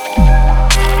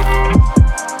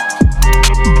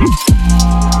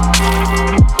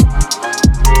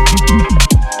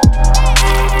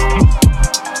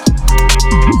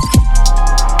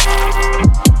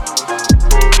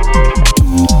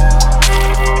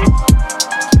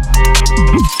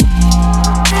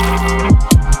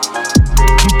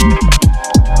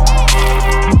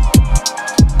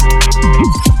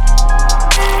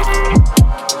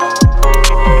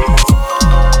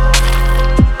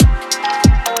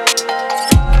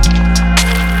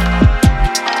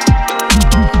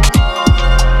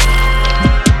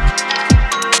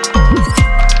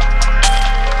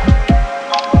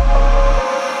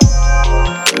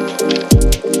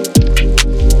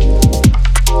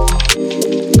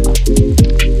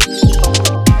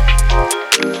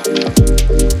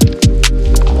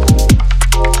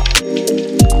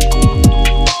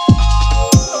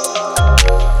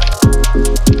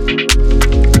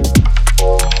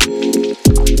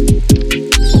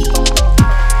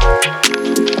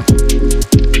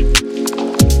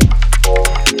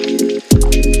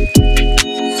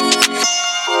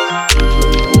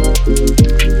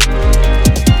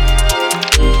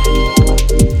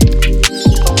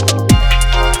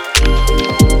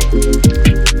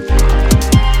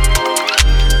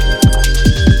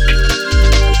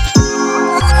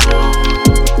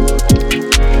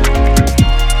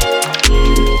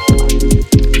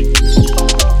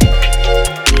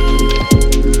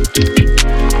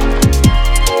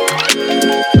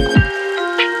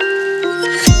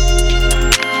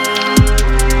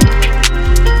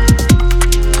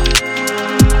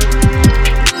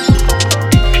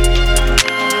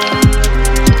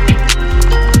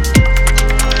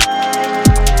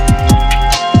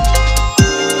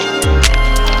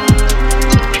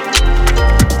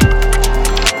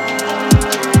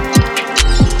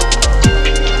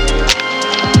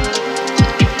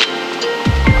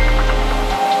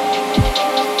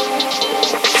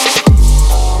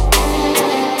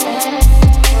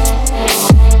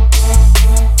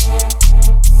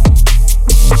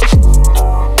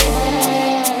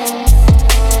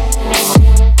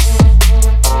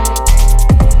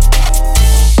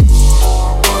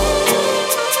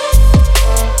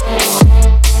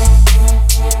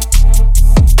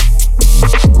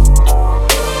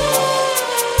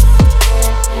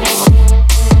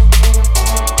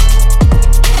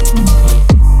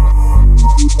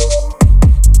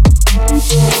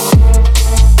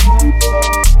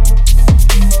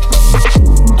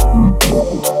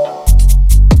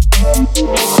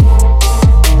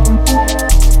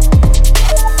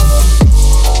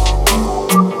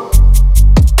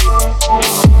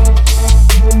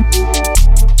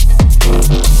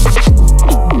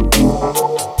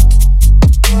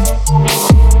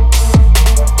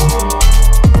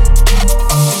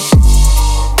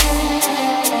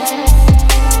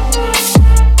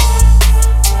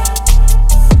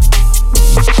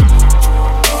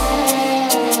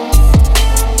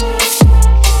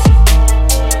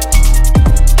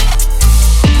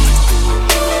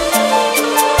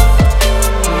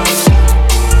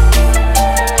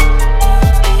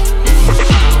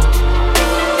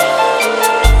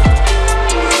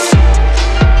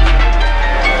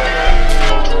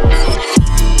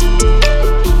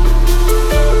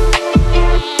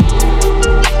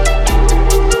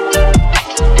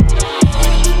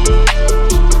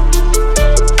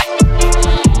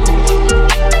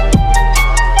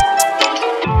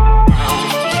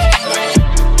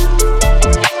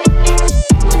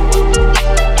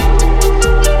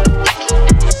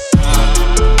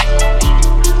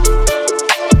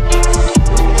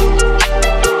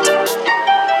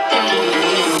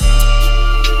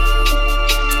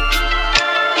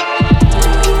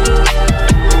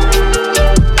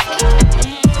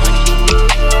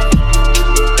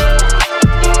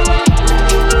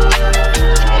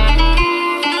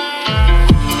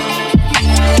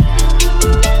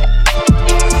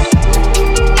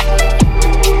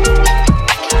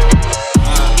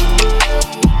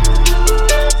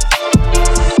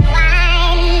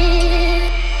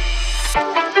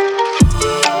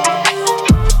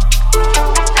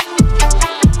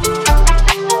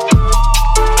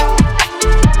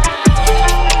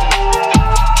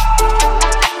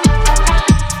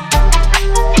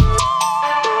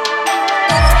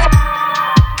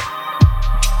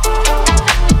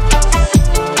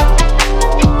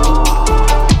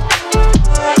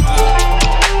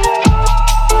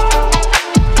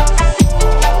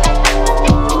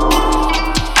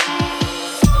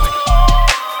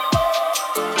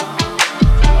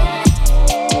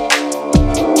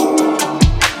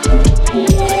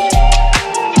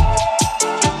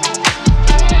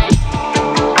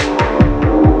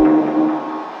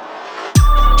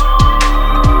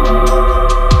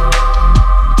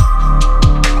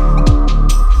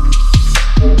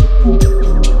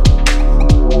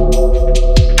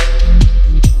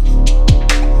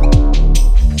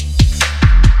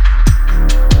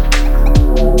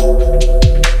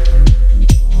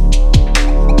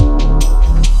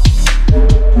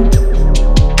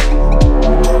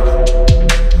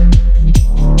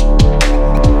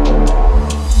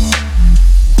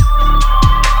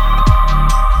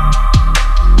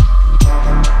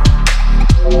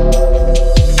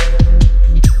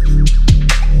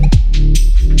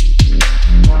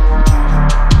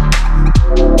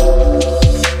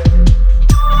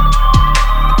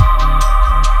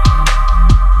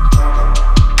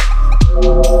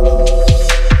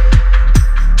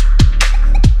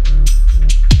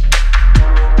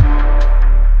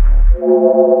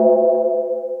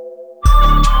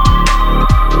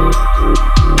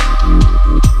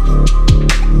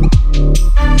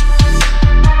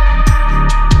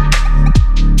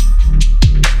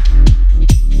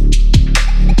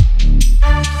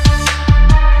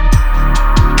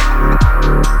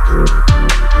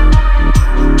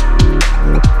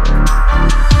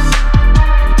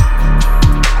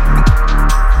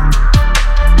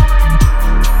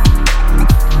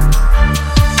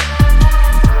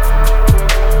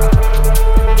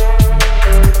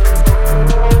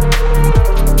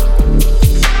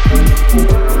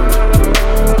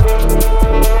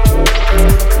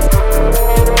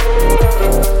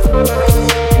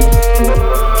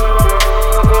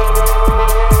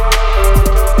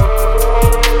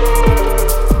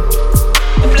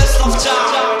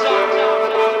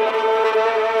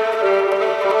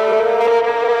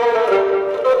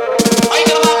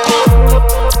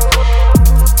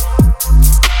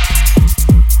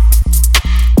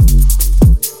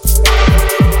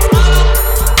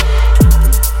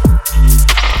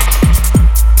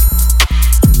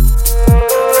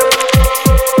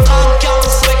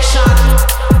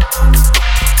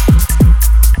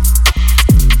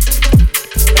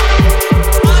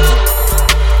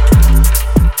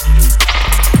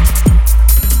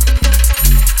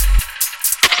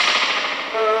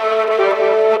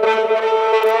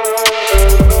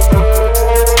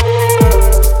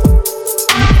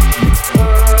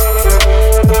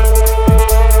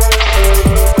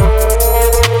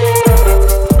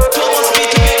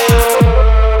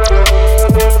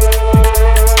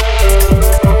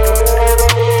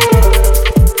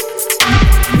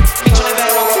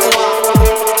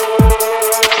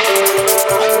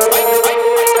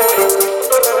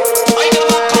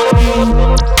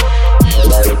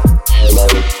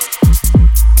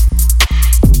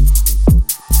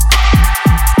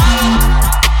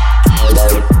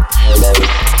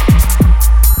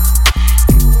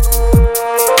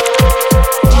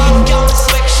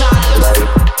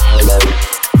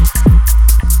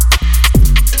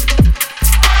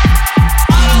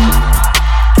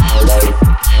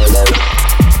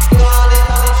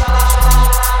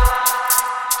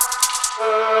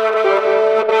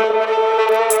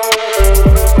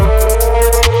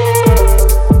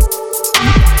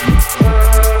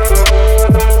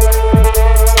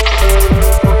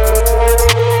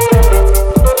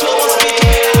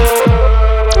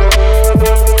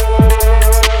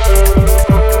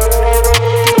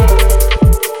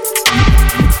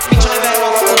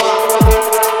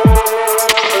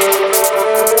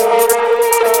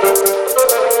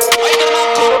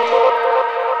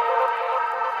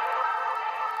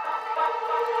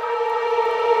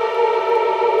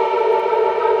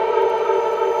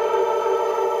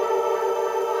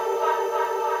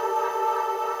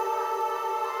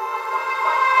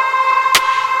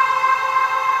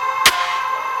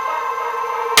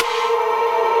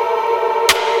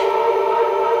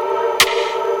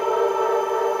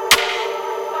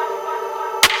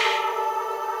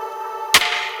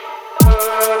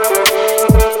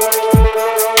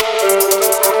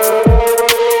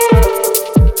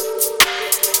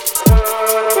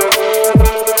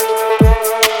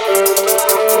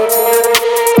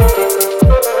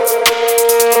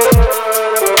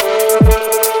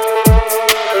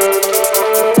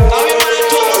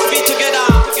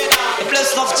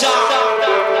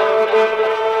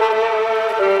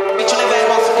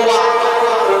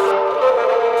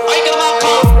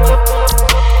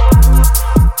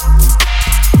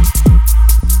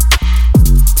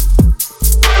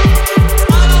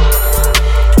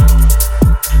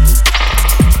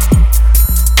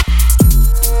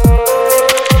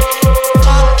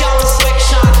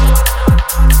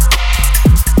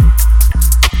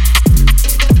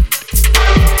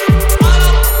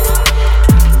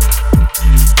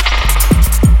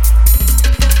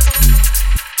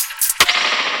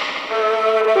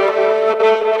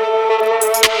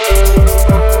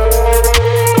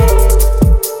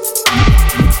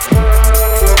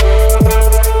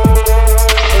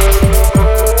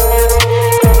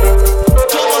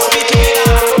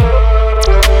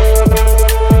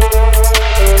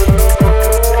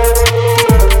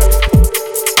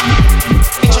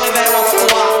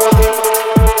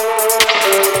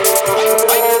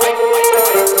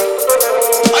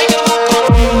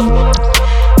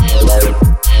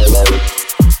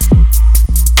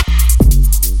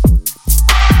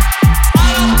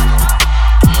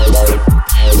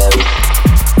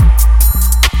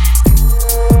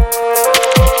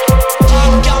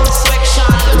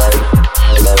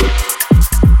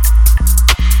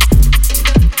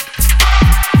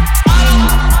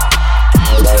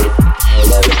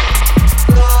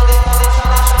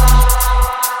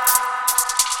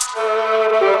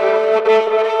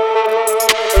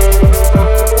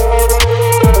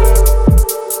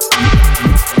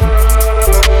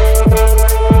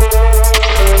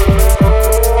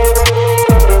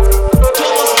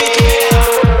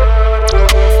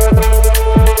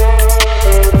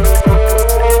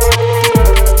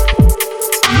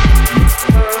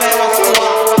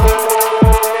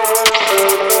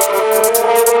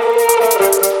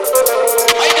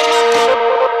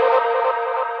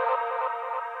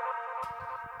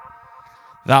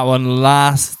 That one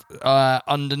last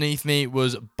underneath me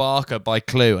was Barker by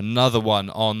Clue, another one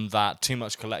on that Too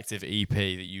Much Collective EP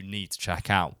that you need to check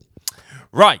out.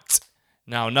 Right,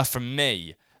 now enough from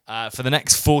me. For the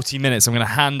next 40 minutes, I'm going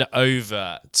to hand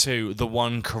over to the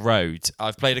one Korode.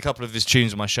 I've played a couple of his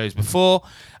tunes on my shows before.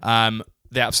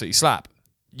 They absolutely slap.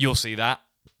 You'll see that.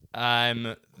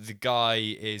 The guy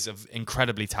is an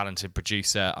incredibly talented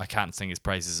producer. I can't sing his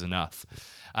praises enough.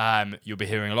 You'll be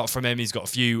hearing a lot from him. He's got a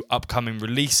few upcoming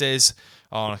releases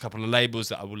on a couple of labels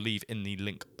that I will leave in the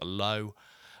link below.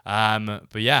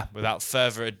 But yeah, without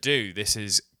further ado, this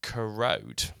is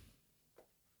Korode.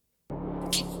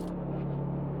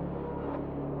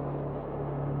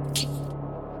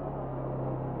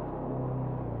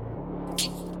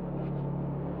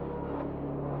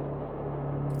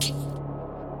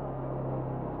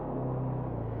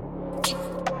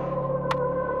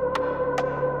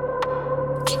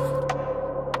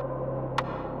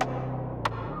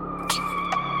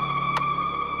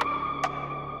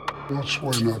 Don't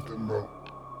swear nothing, bro.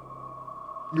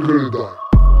 You're gonna die.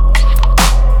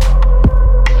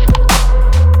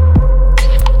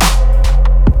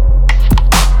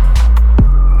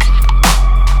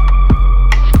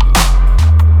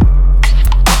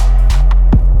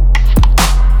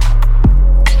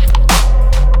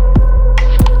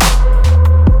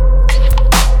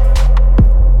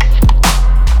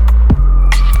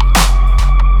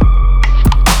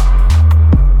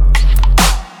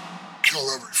 Kill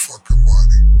every fucking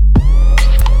body.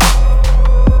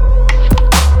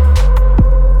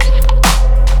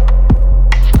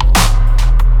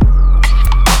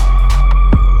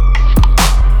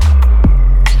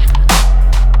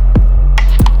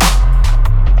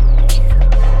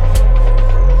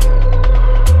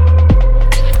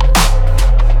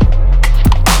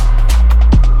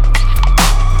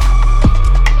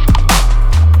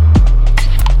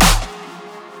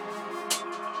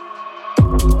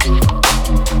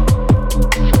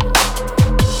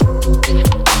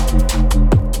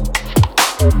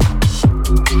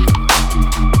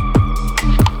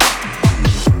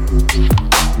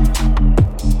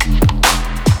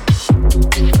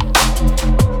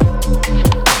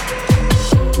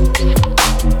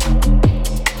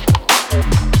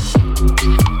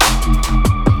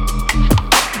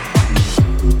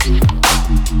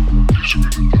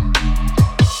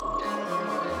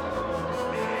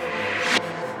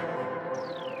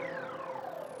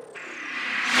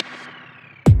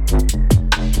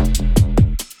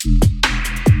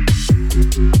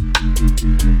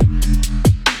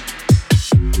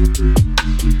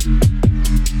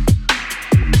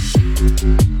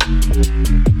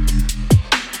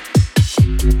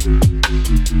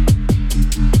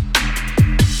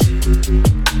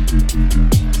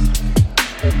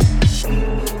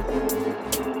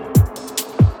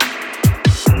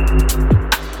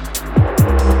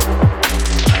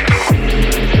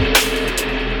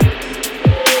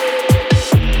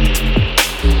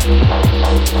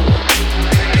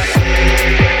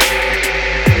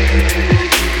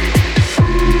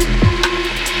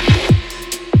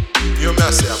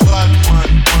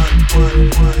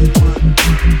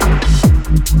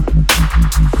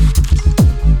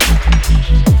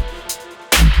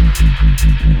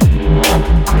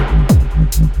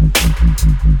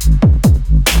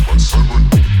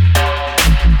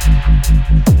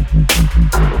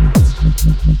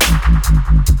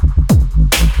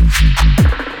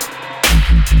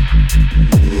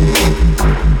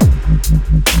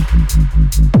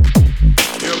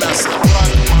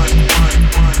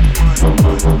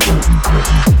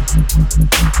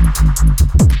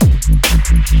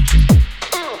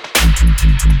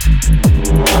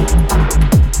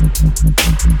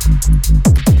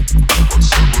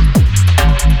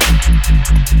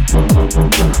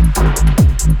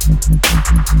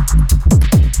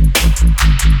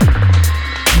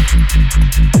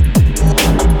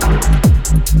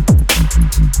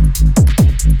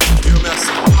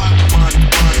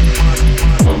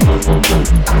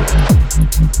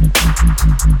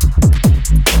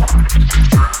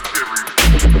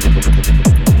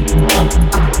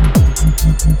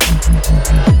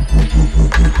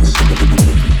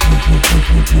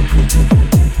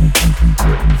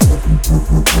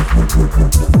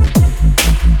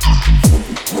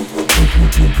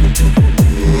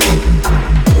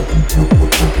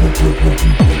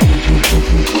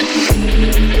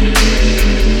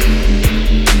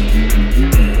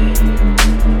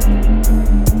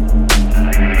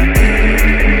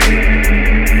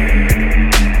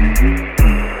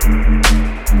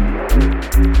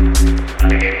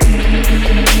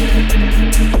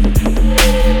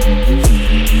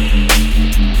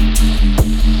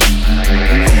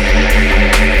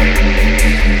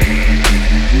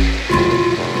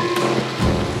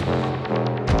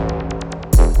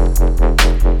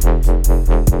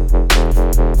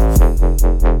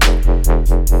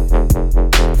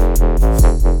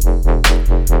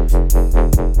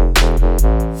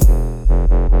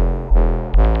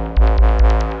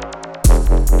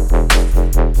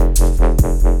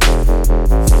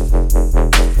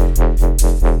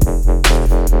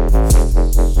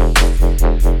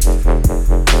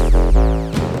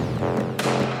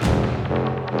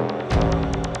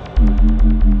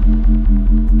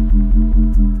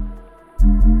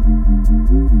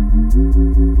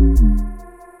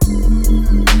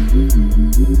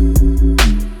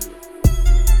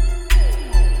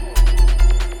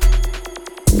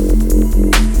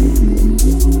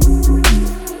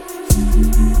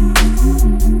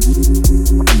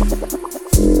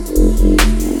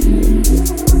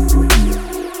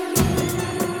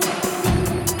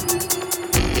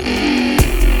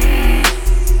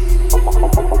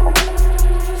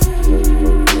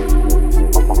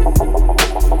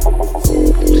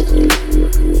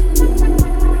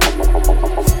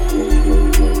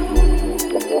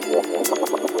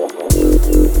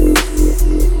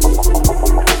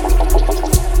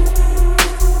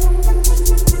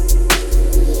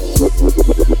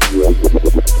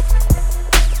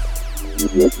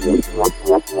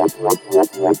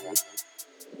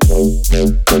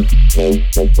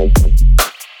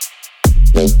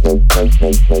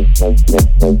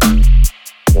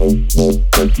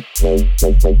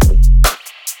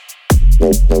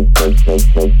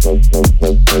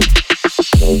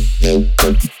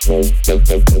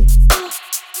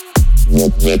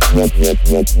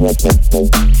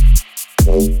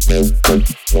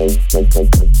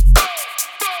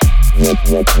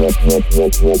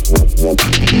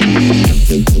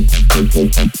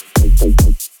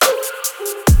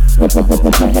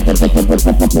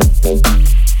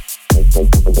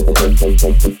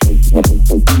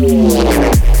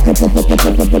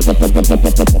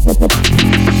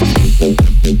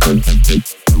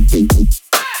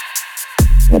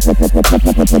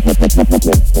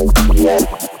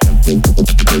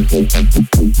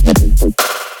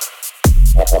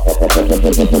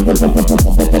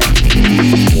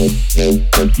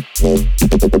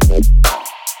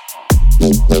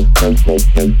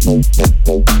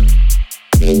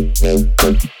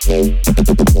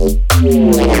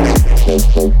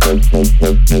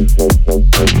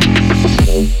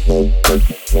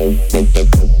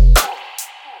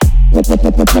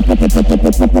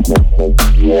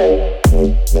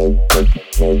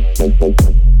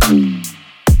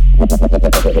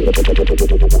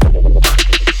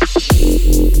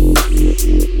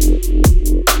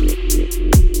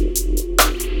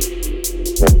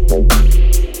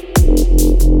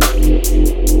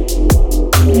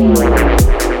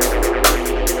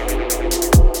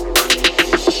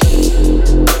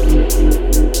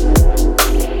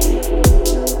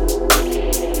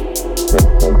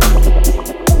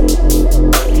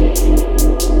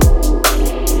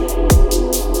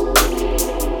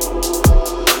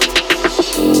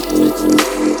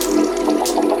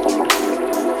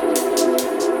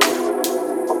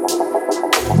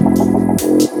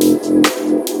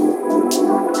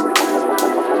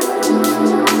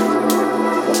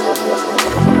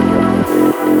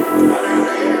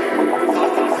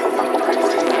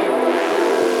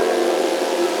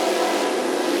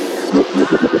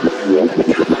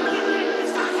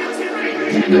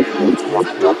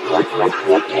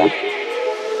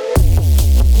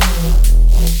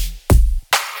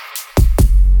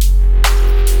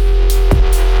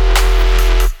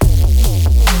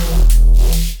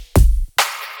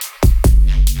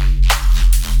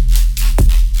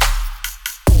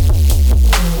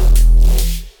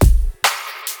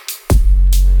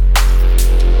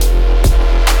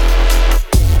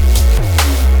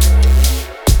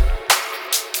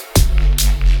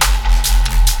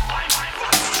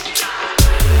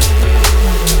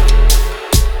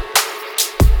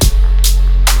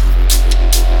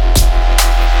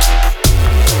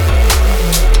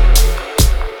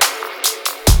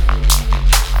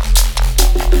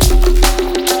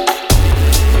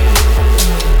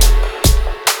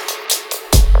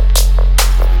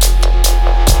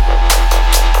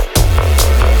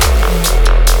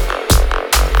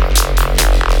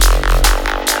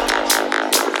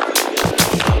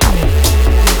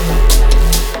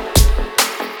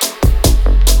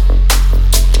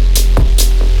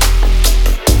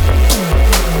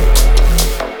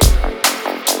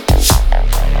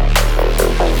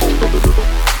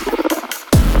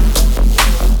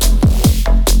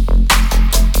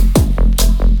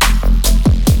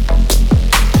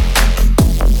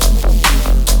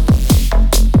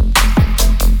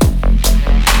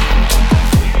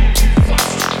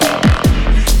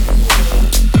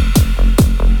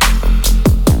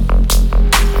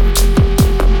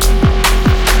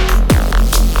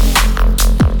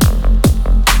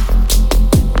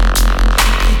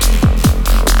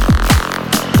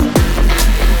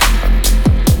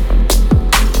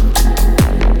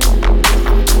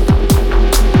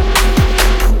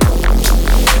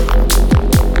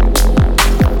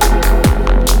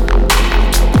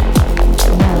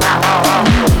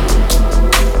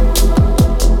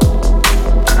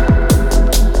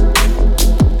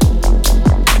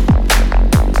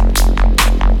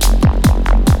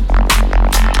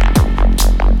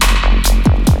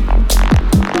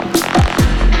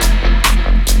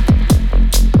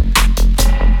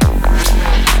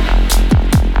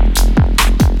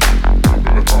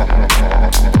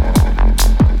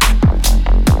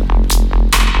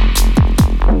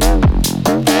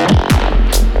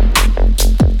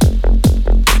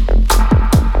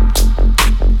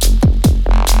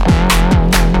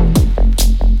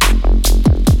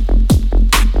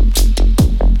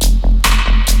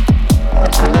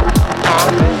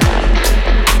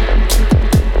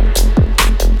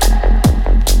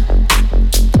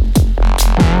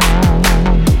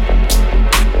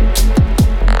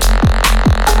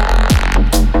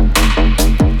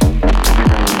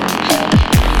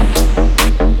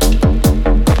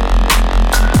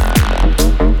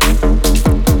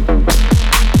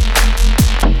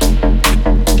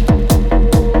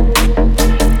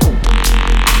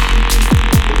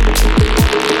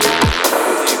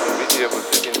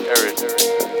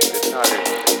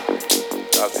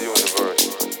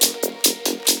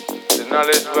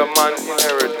 knowledge where man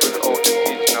inherits without the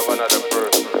teaching of another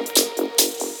person.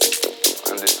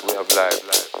 And this way of life.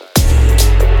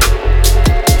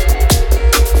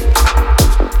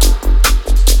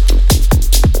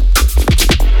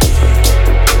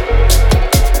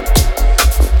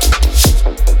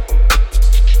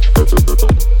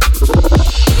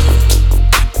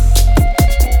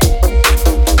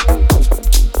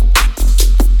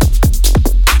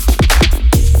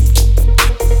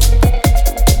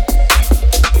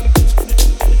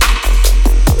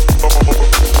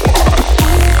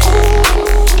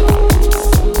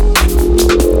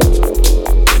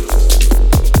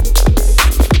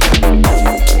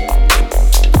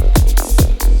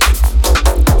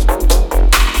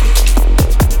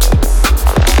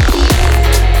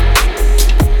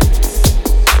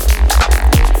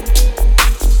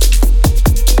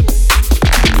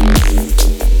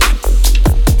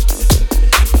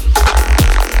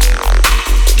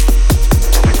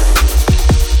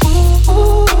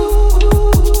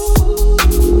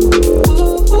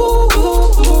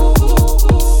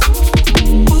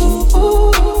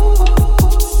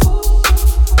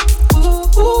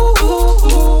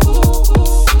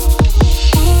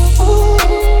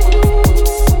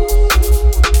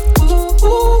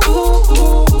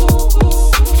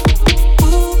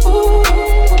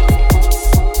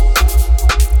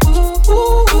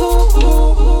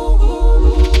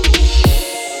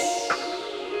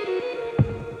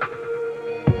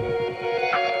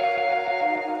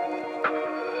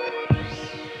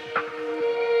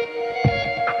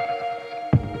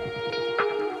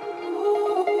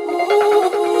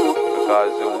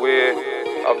 Because the way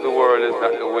of the world is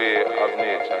not the way of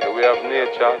nature. The way of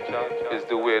nature is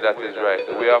the way that is right.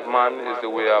 The way of man is the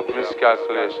way of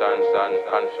miscalculations and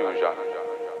confusion.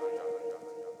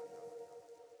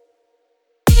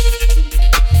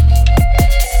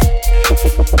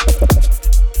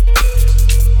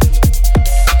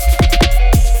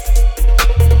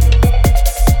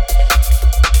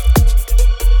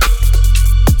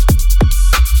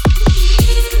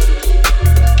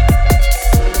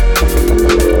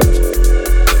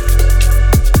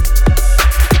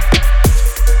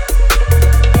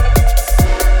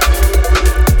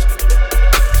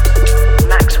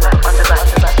 Maximum on the line.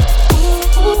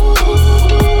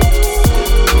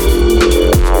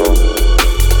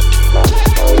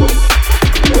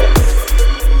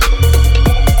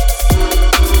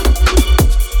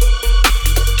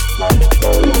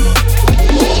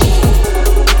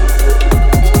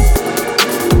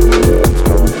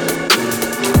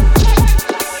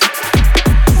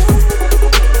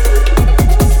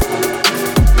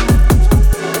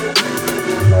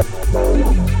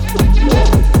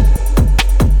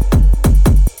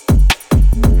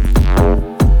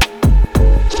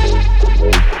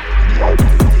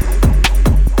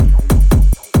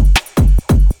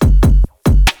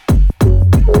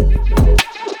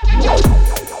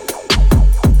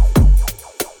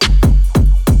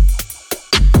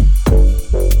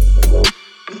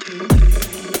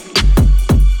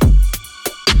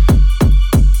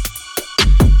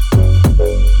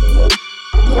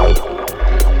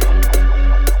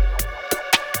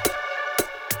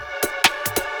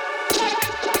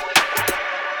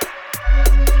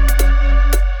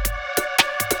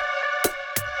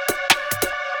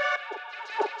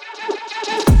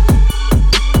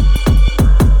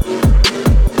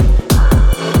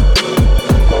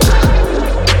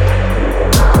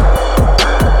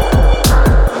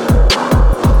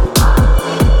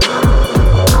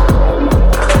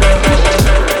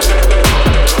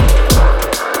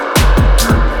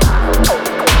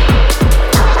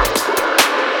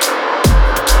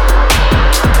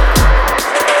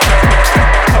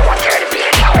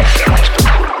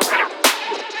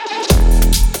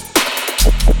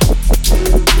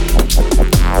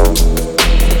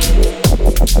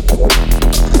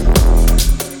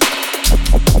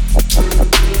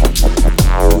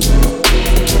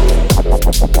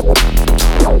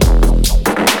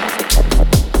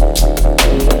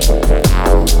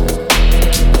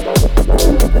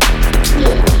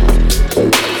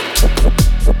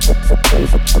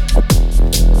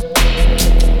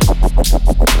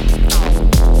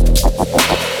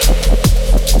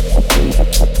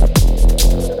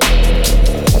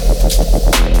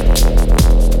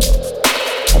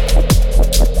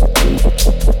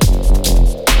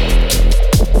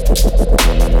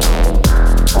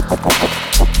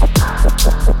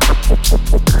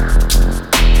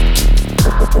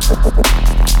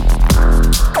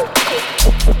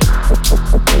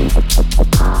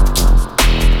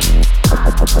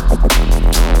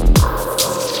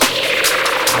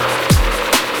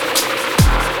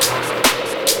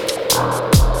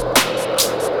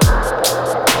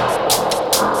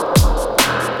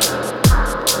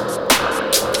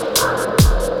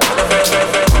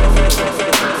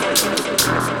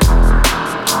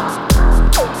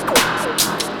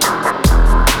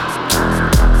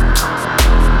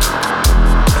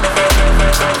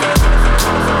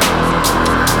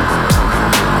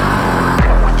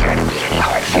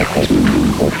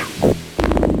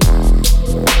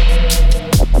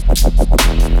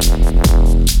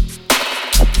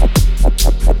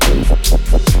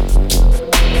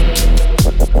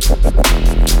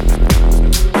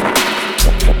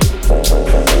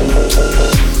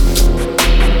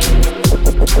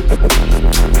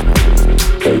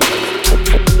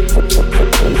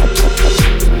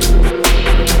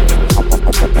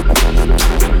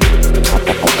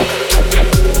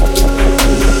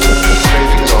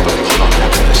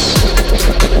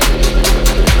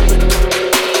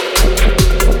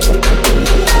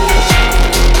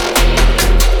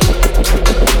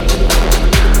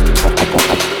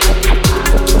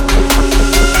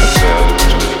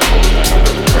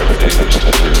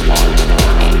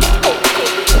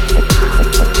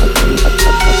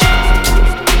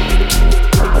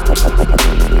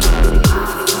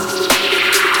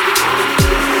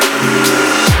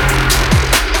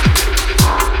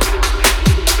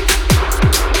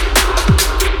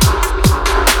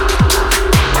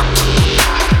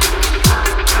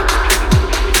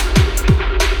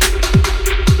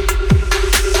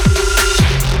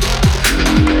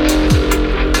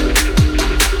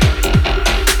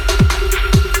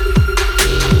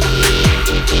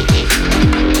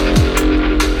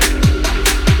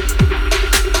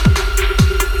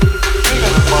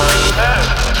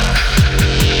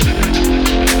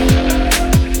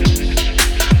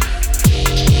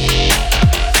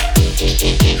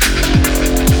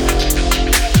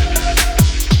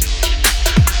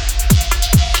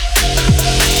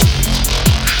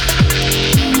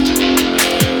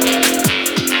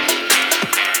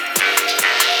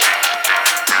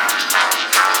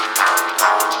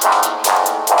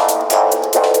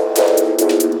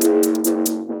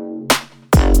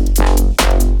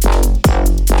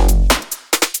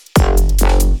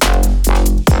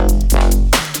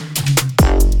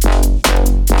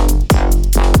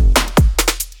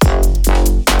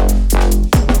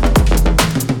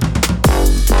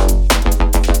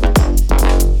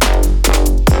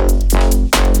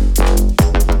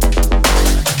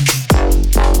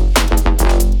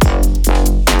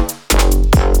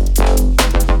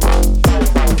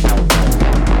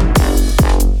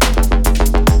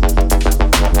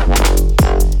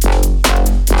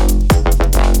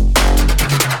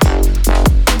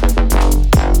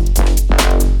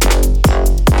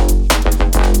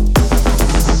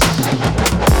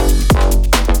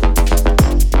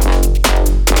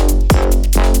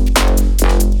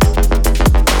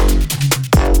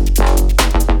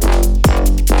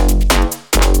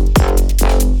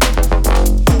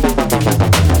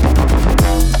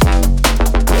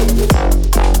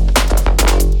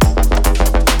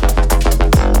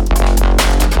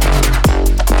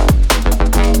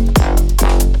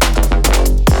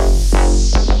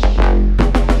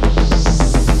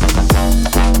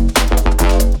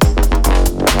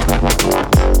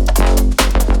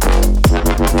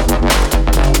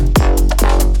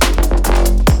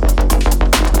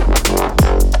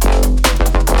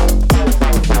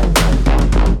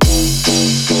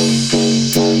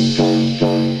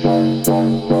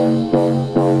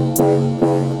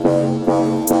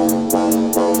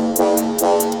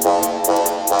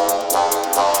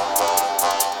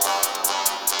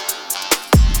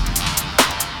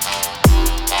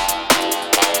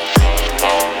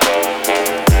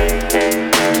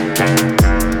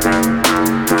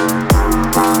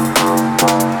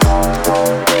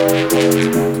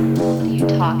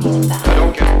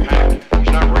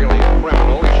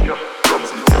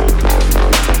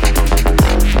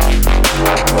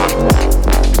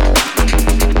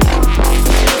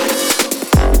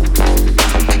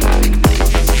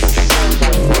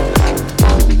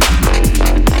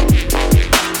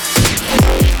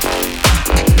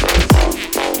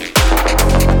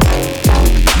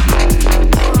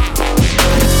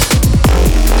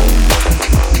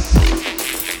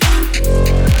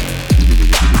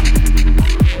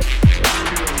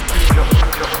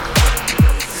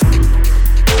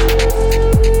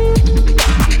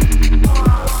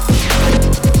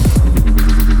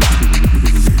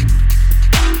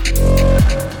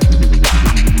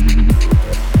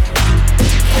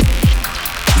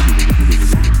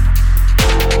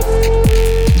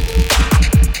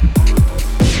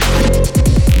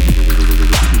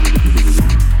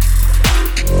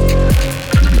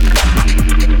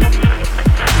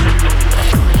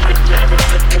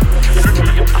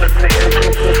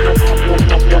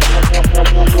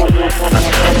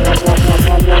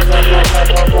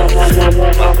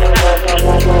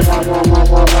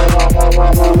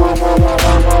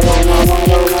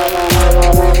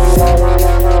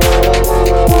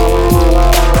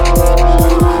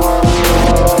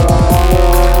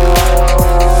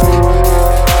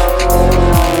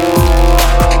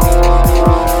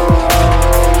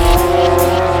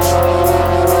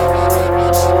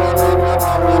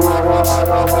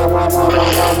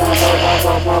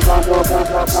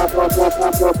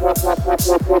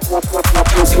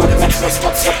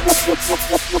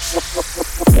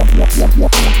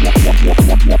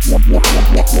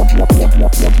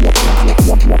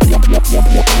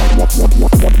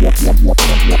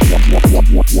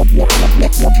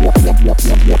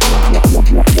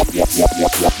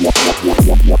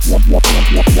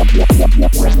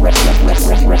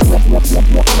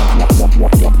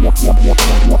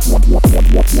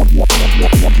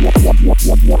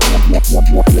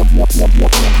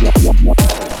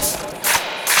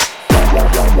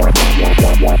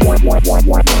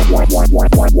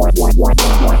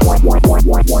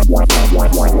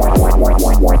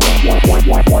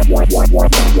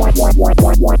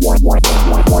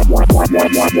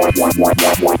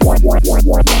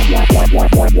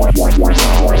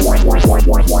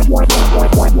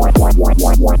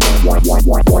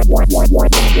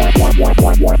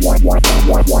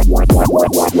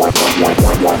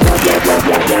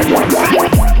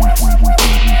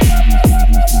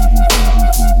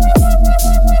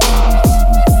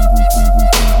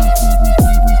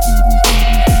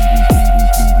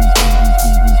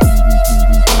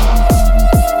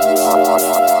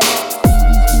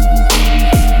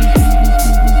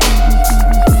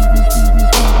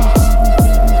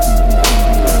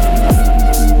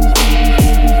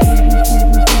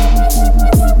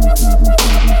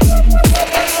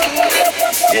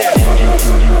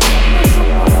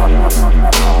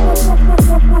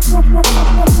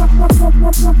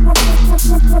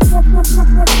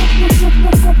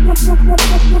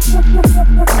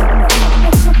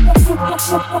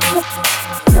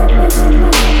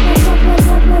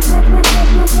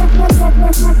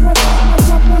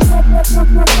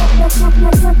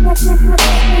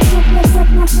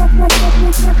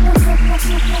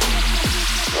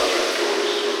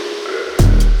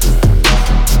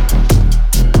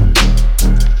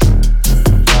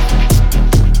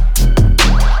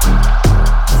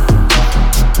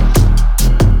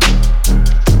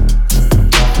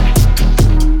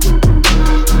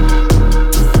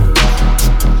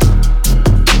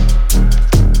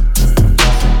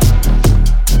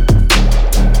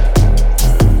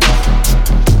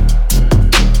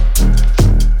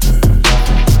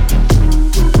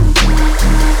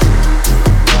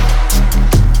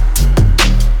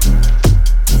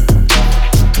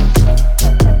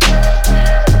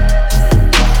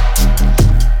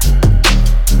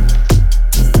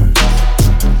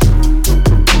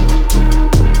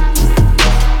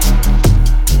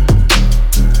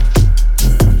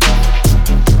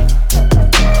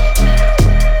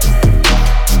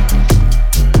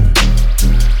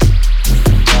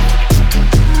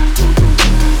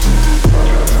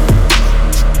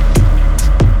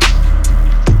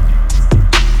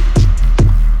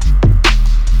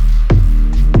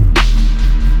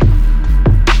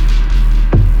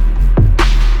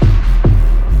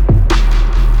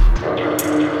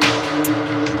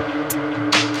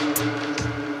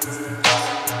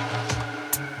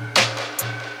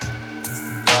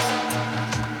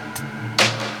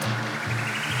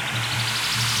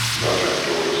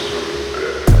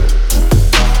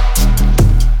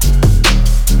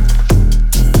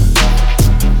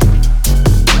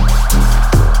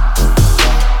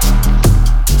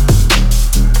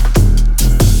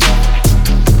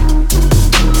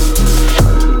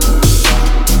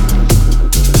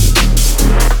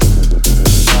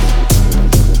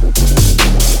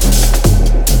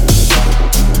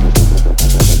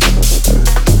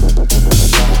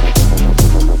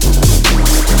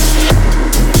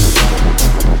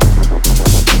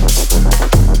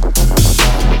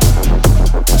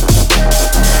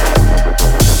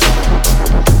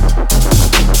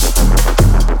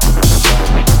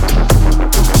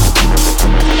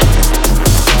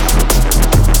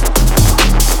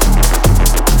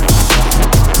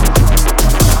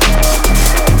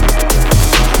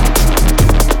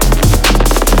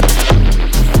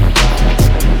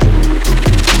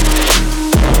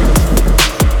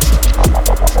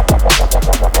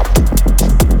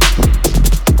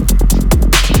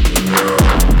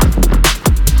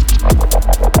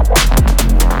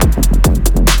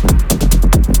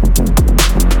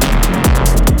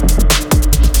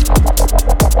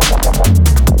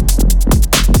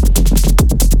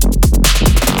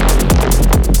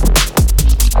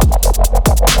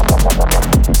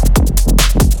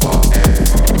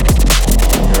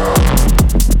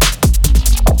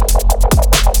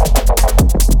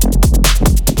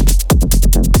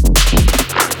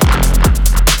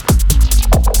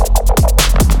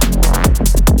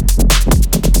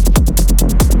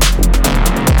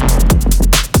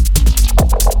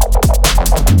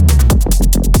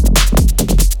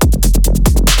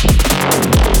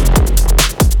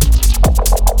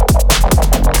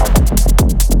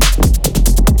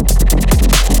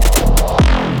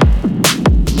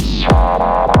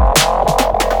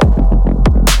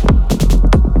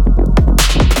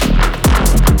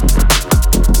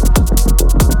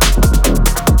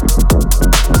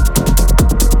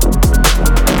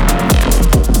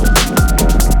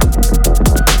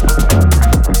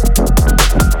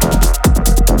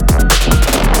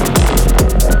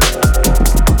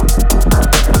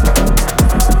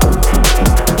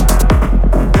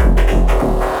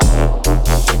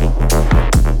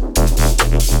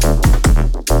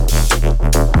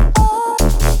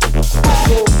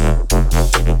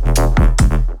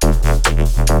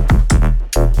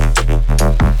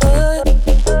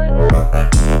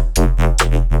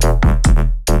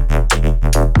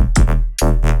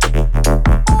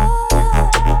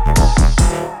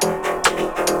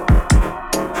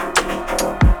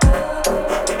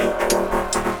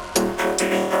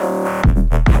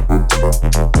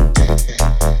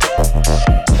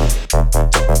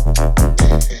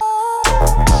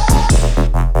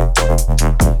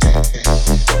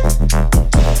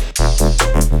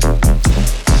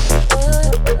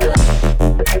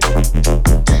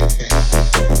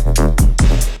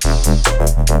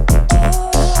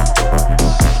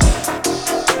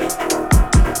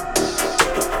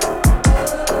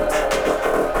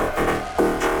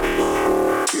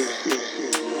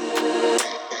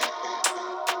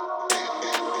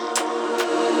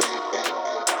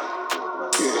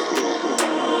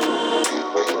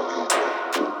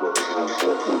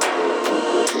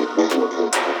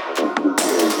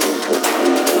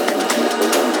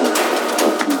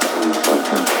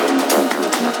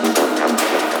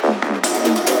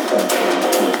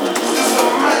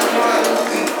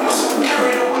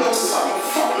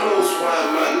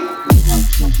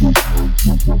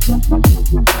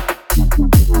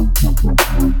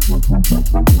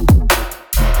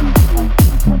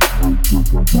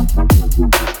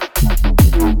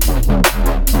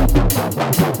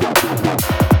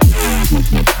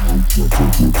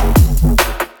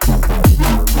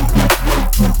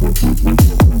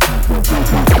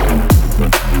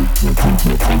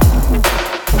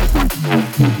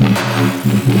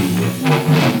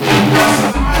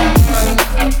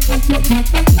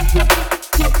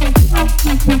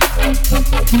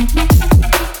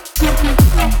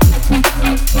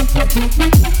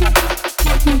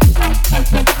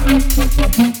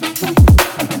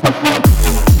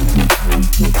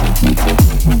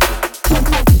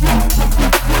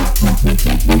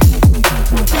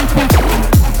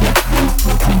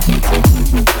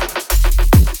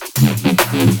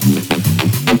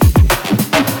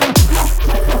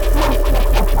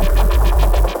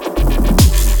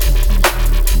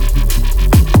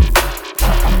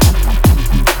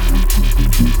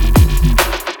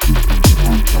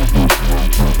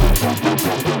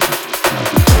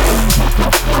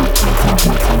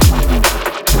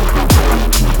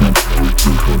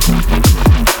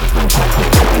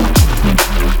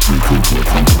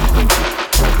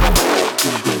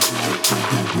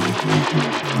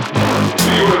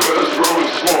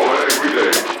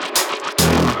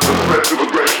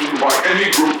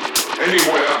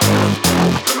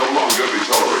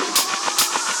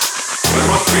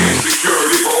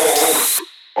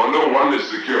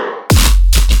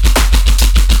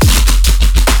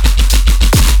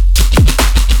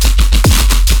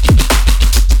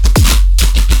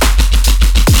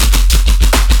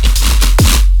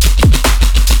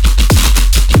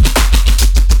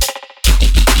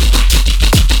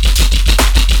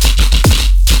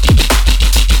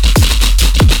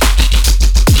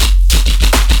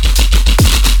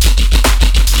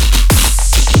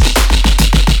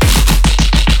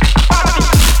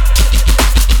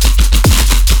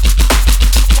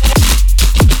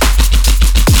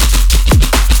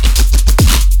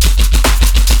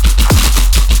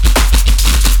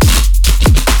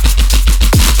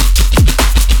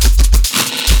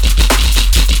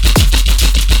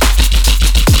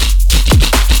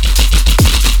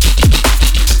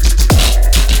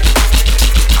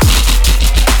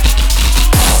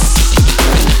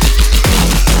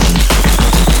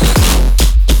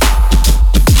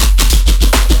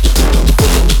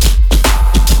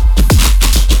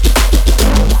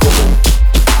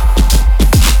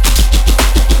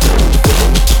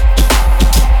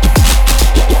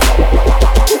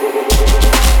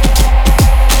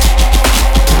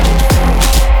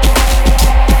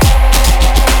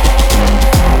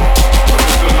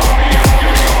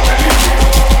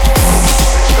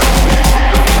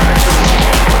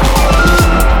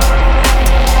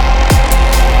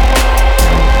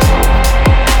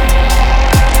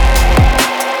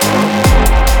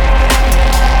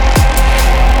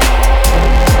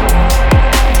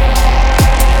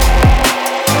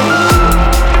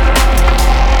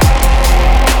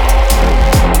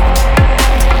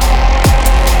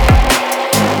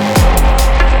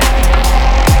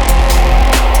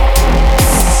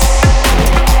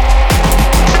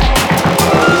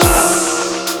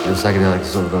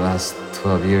 psychedelics over the last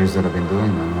 12 years that I've been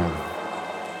doing them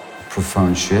have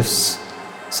profound shifts,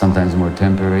 sometimes more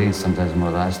temporary, sometimes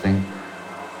more lasting.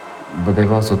 But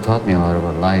they've also taught me a lot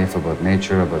about life, about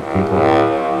nature, about people,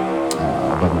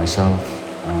 about myself,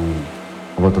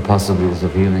 about the possibilities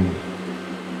of healing,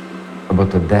 about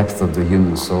the depth of the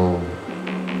human soul,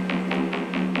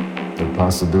 the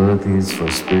possibilities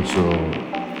for spiritual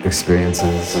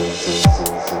experiences.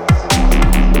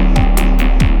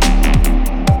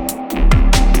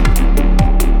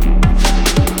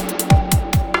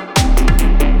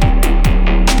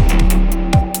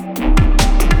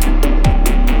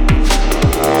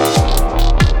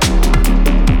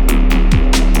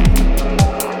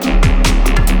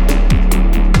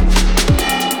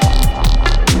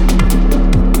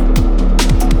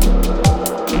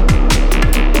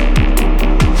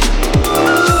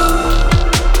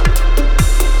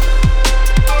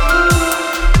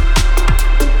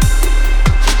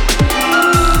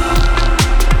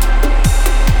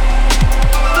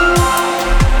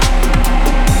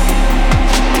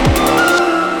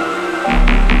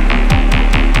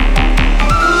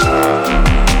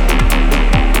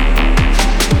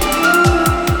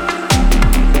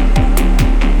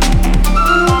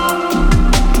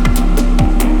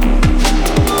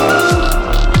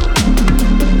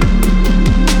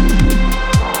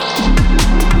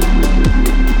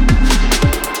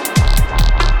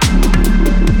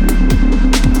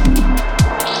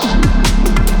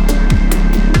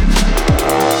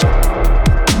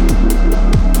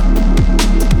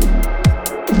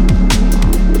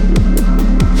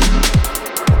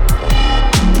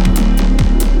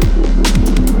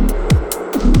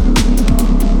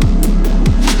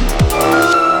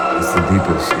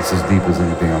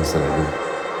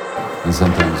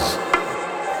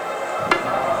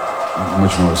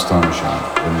 astonishing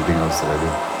than anything else that I do.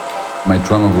 My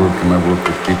trauma work and my work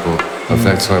with people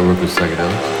affects how I work with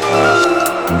psychedelics.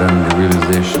 And then the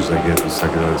realizations I get with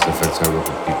psychedelics affects how I work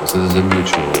with people. So there's a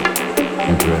mutual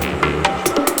interactive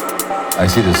relationship. I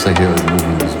see the psychedelic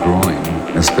movement is growing,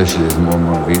 especially as more and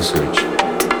more research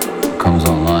comes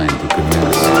online to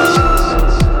convince.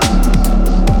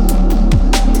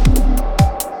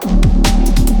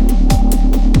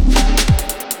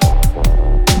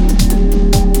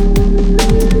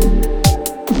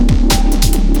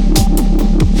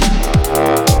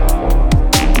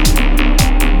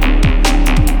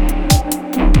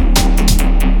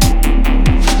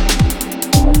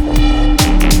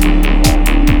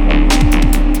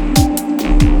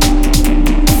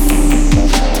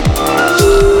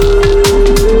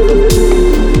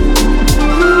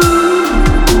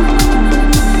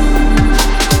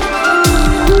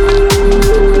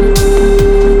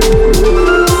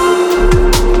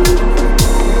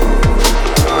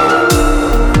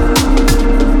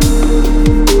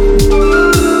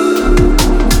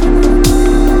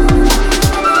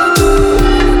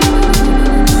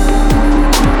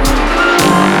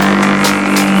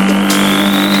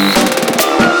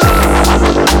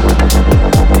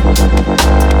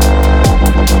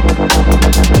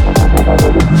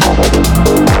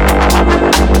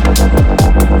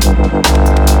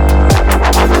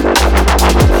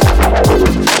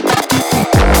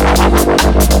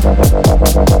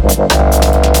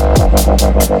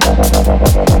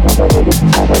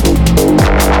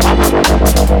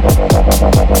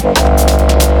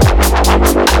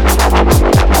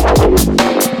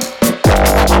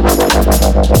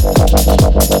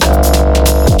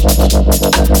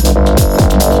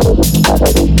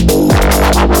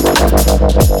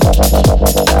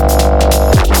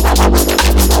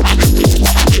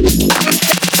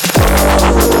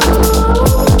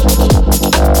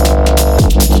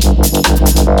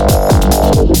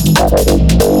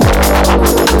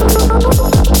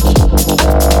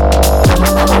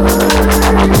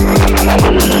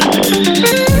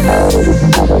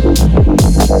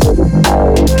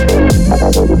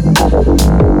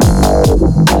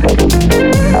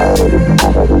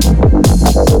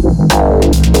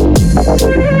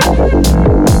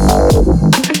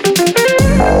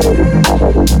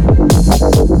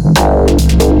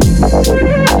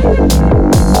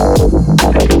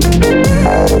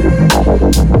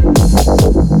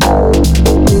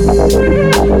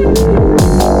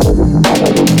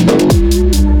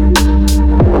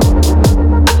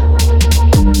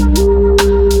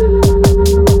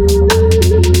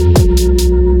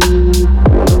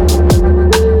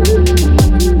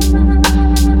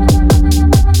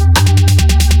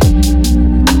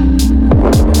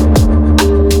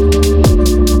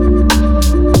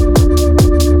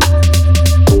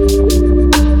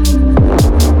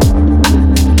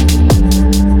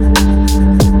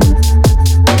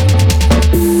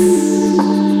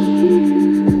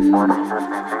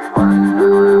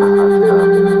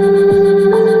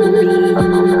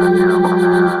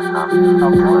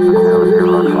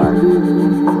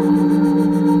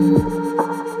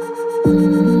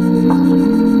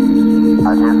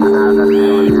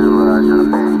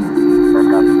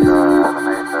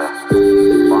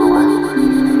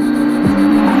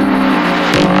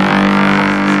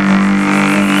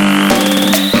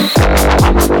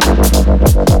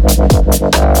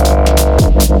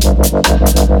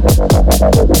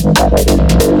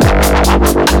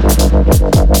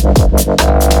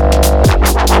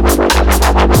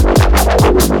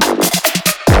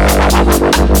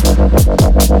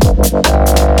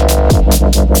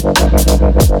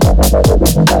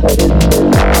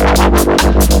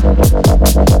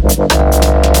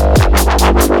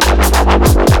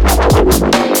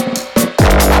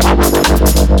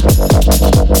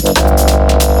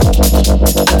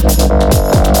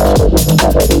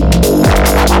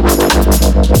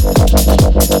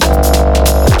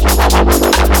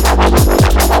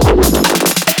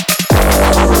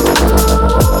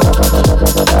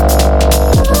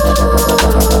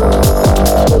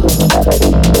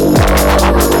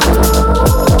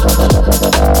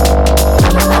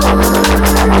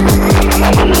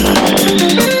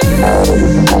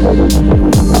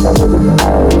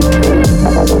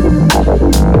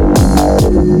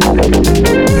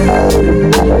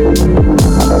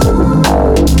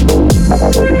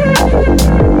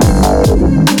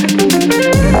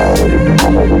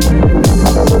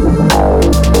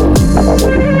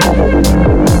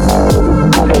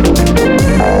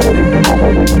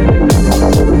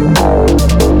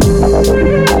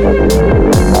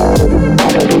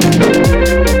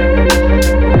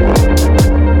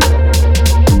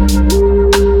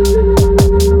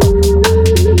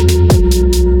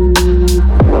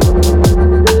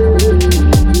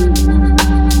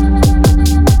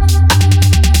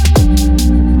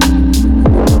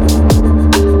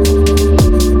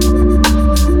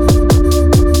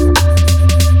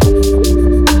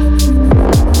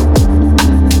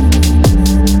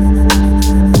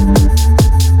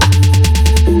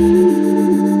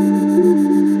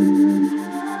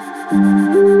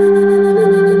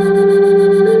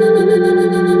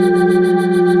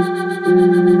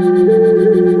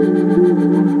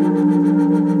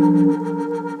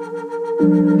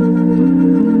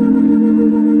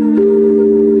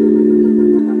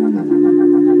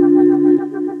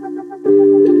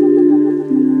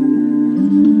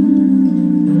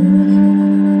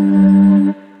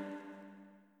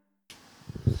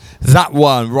 That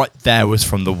one right there was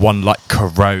from the one like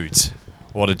Korode.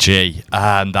 What a G.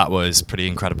 That was pretty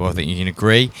incredible. I think you can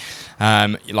agree.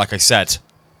 Like I said,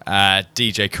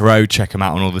 DJ Korode, check him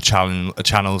out on all the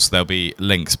channels. There'll be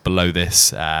links below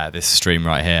this this stream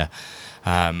right here.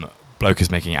 Bloke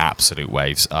is making absolute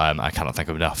waves. I cannot thank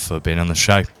him enough for being on the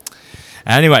show.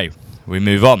 Anyway, we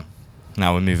move on.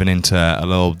 Now we're moving into a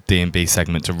little D&B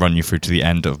segment to run you through to the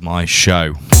end of my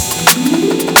show.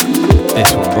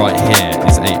 This one right here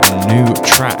is a new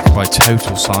track by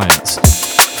Total Science.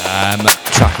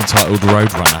 Track entitled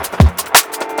Roadrunner.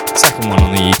 Second one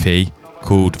on the EP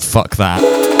called Fuck That.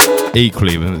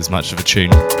 Equally with as much of a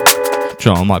tune.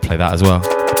 John, I might play that as well.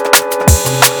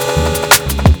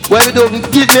 Well, we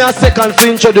don't give me a second to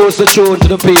introduce the tune to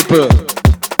the people.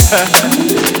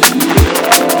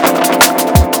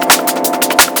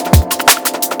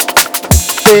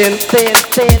 Sin.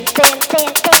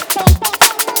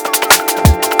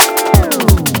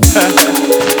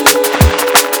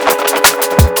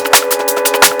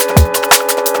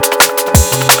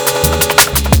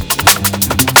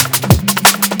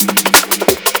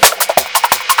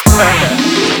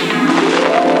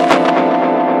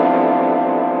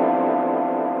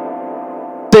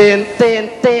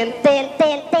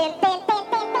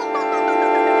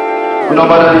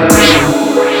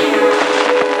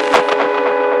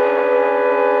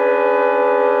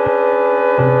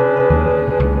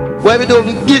 Why we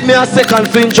don't give me a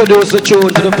second to introduce the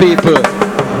tune to the people?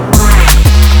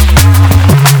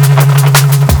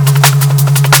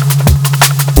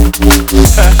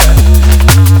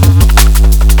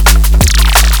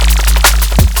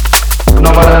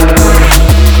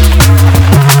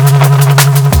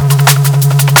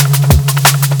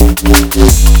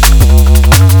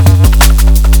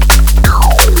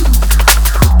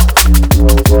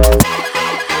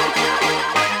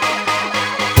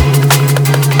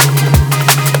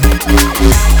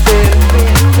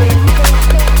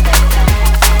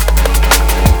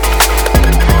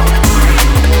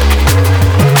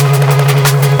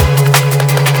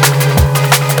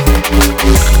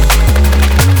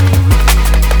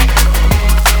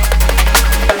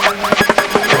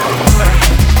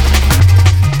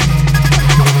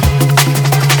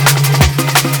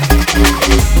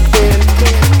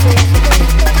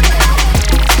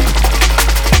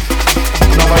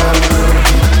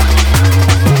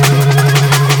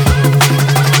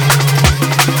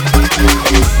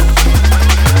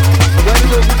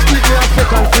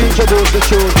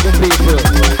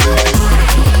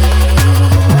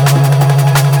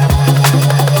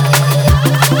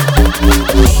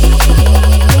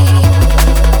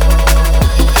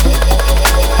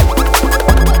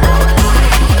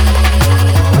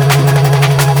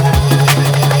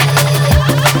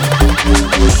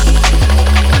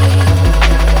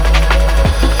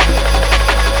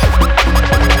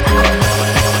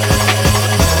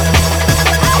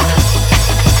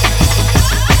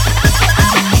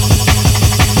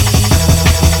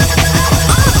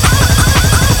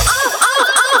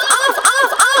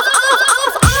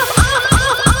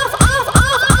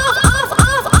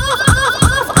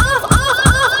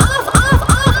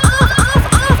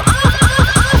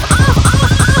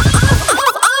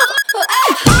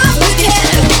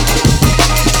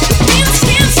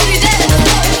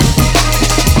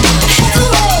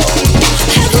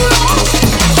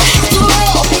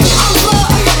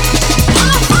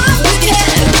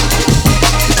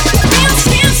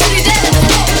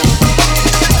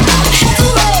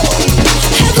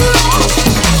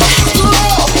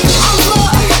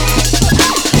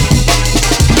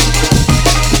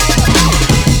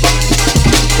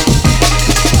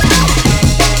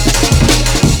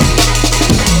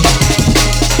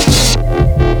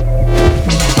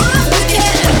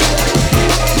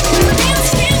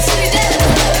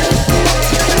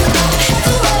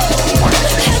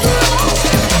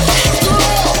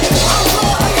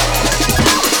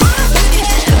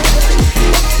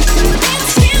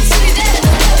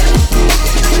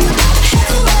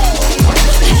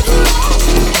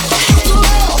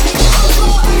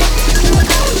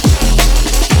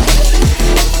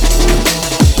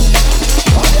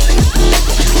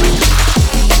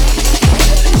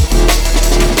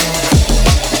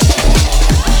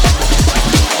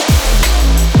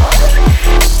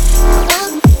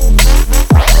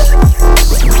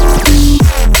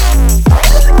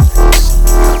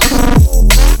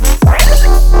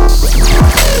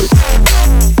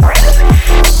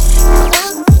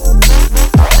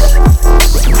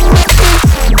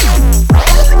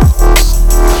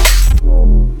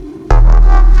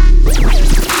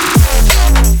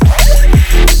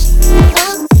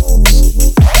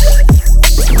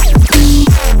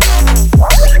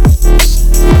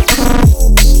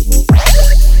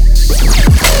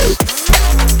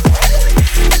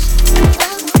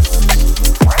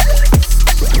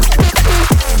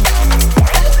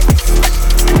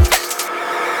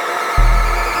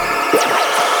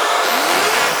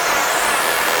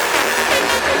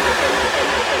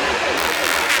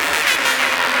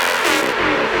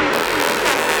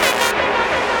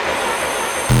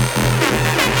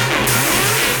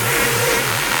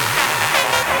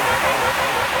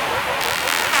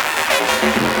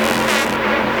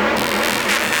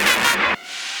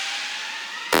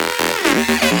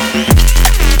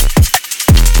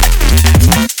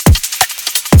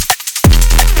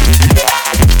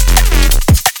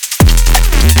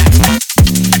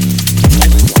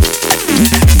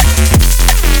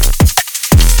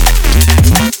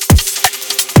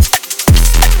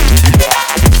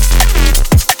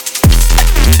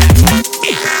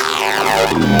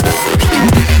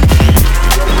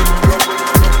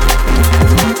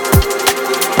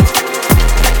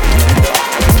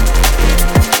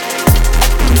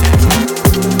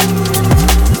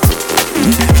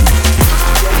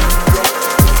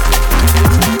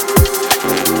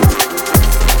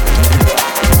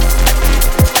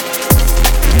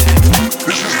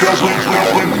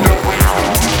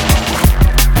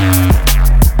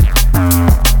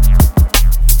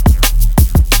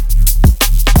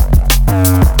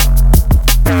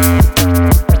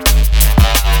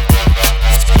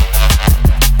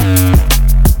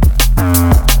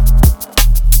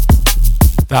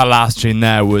 last tune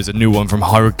there was a new one from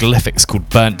Hieroglyphics called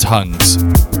Burnt Tongues.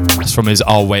 It's from his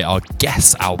I'll Wait, I'll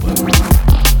Guess album.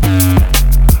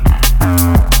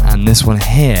 And this one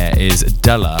here is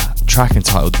Della, track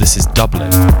entitled This Is Dublin.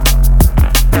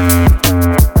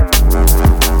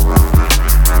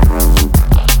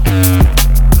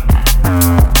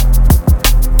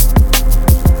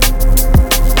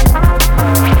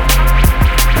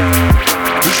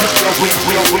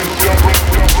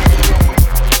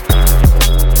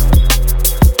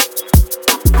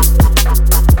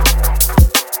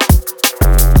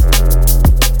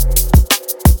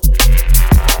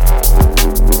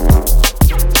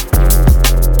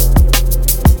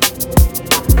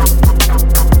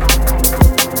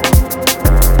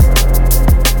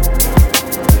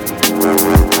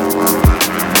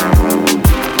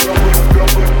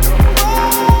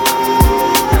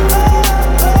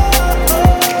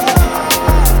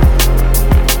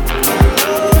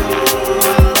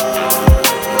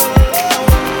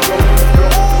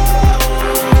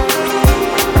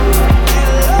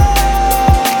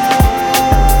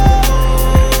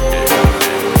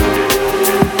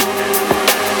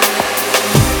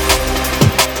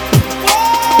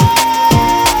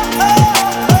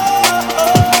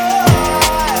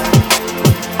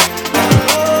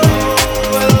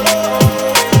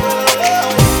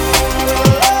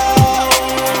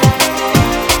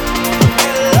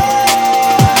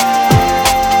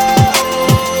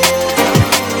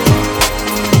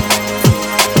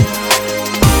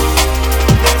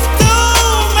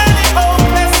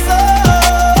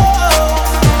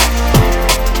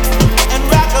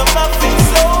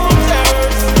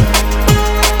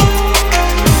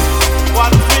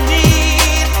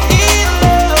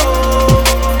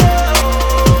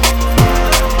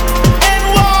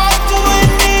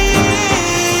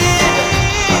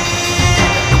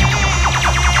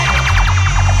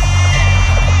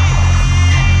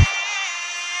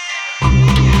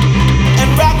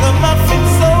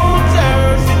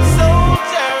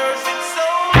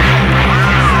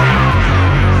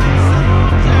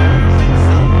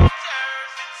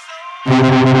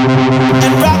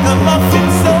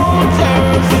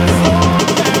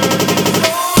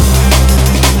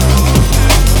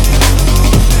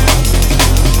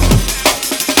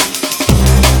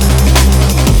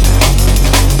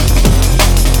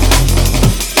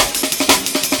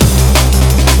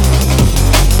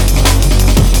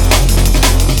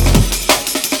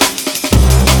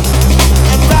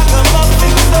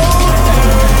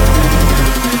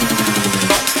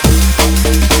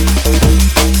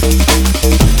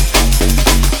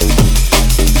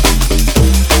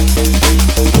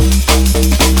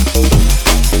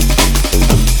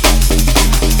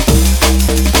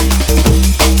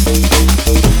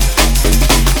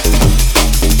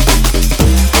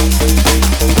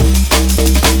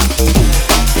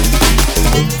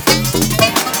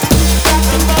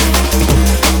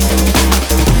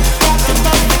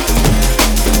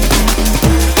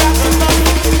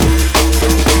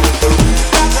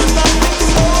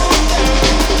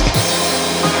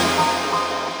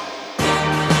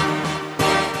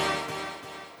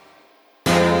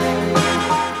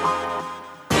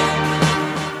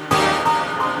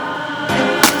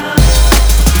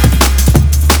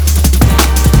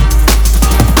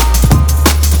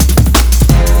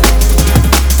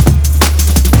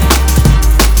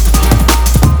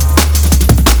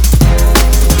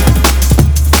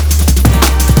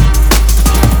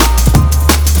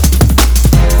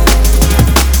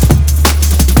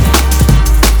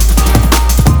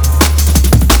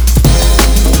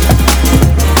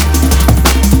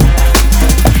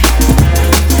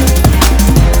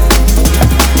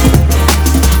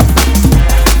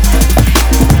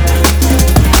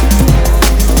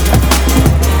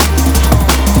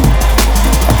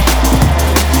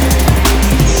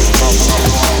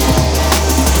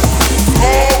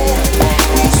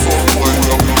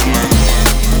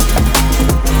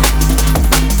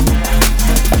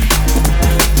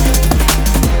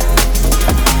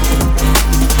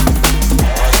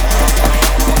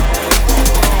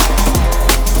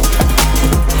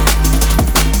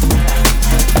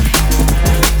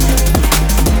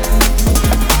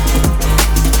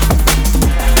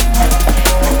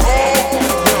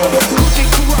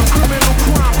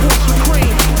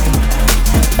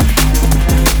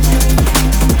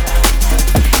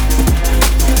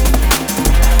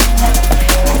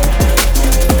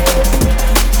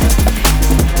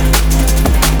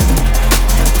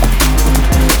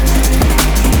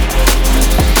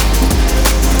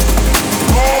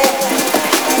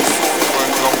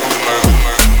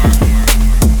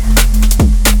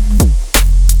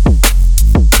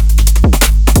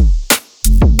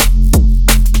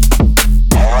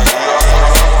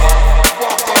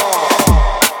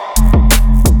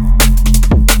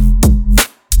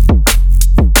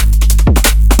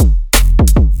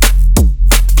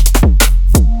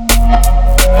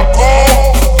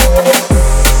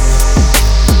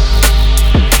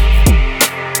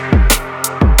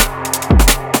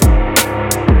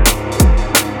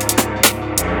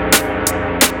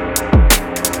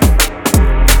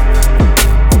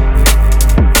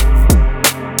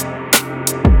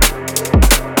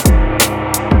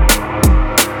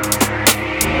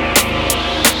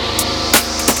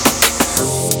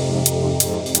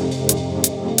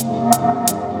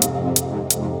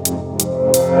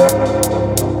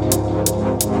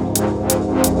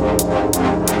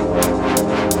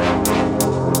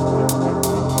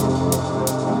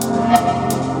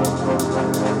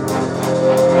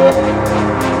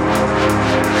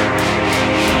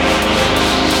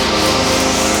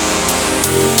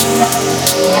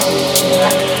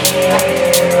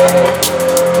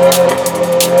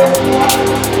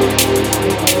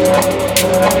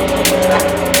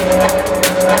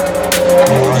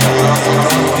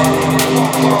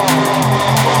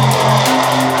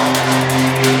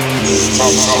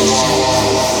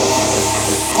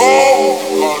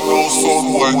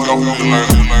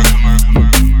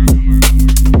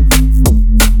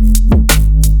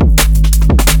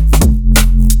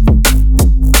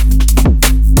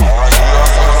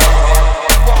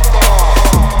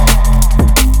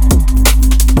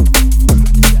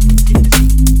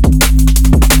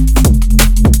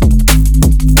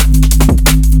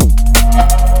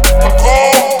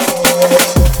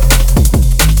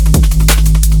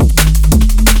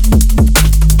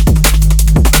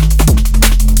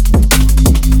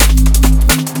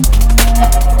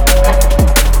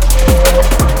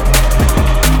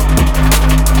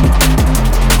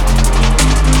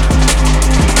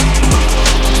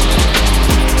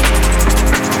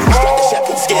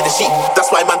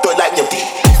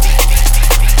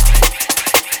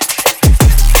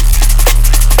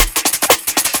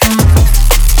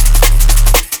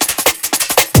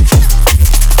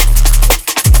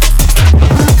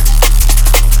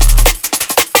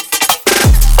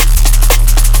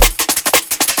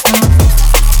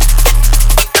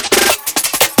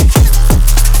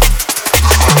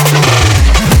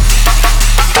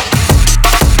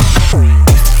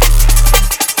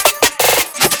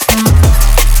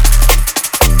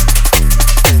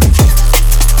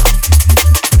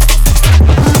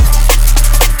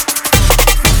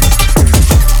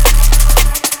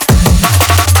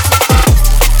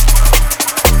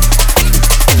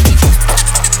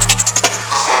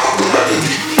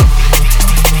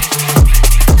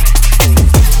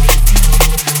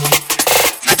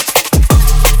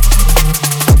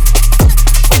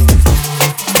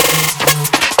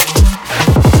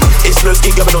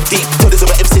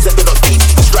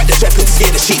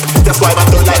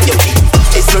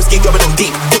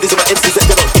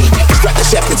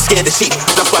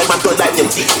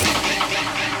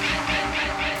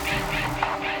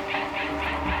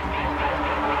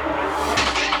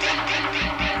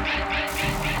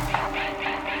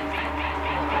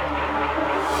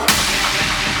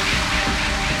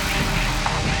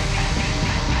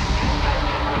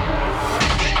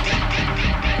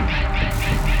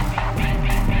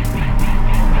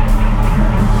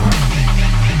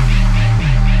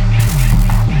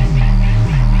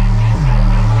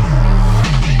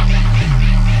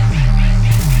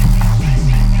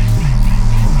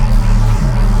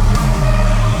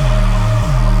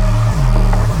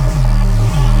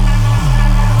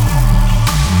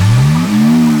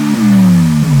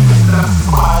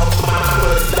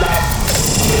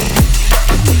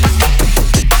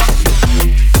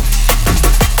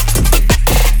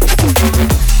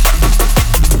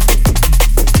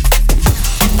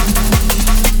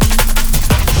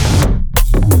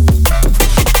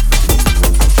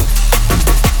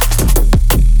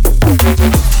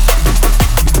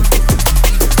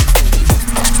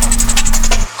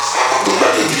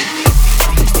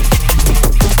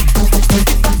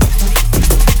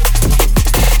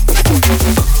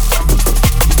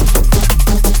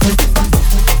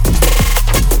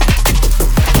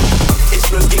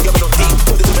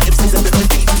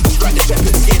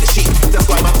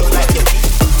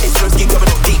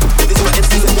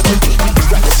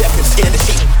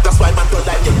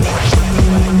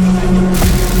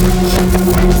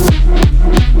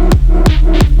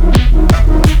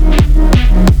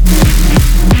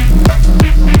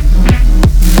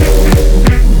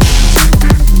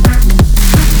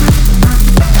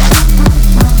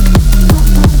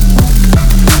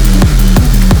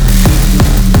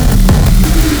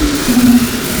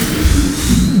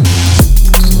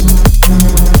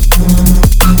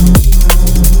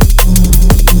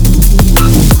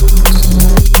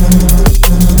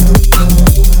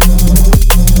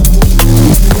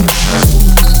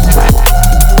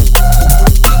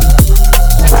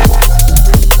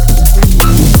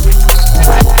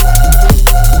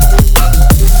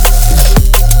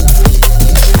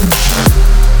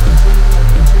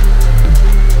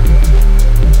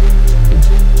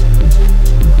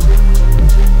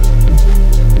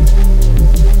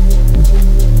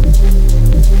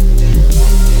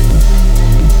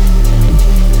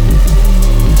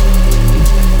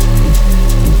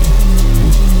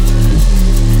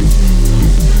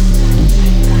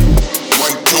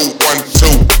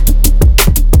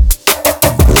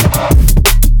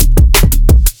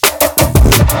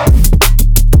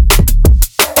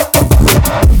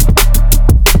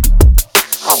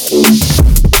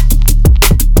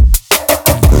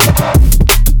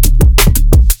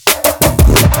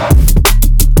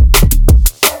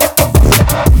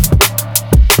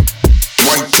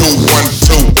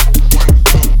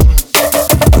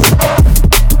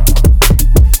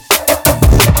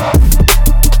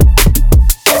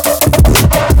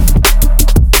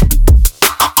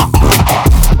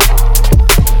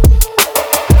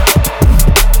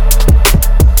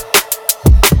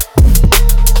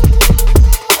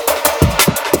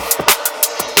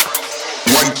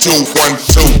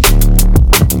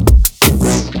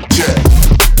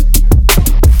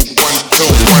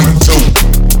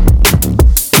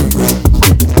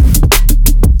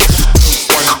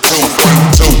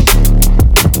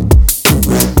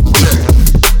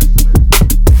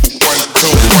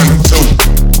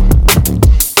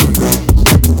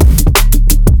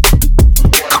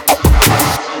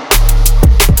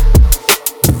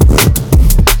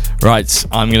 Right,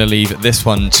 I'm going to leave this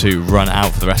one to run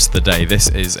out for the rest of the day. This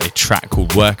is a track called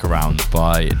Workaround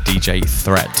by DJ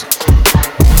Thread.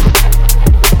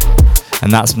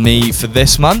 And that's me for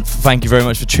this month. Thank you very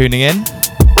much for tuning in.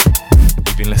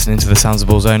 You've been listening to the sounds of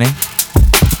Borzoni.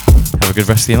 Have a good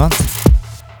rest of your month.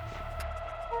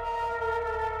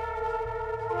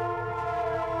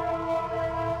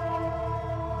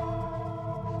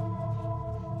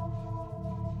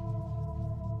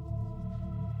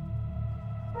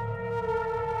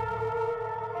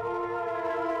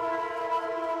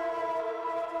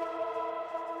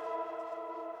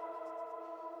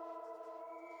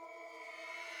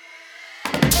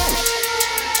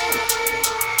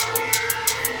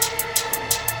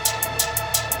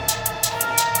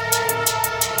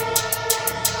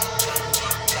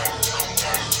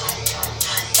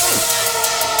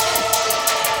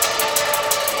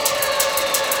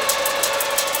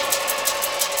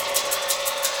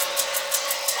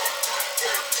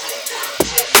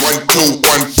 One, two,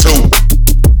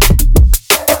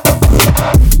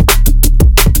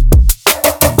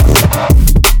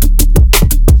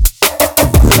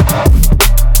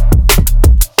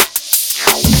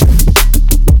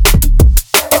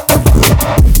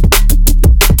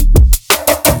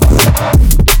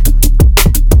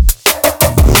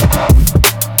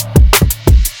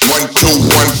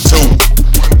 1, 2.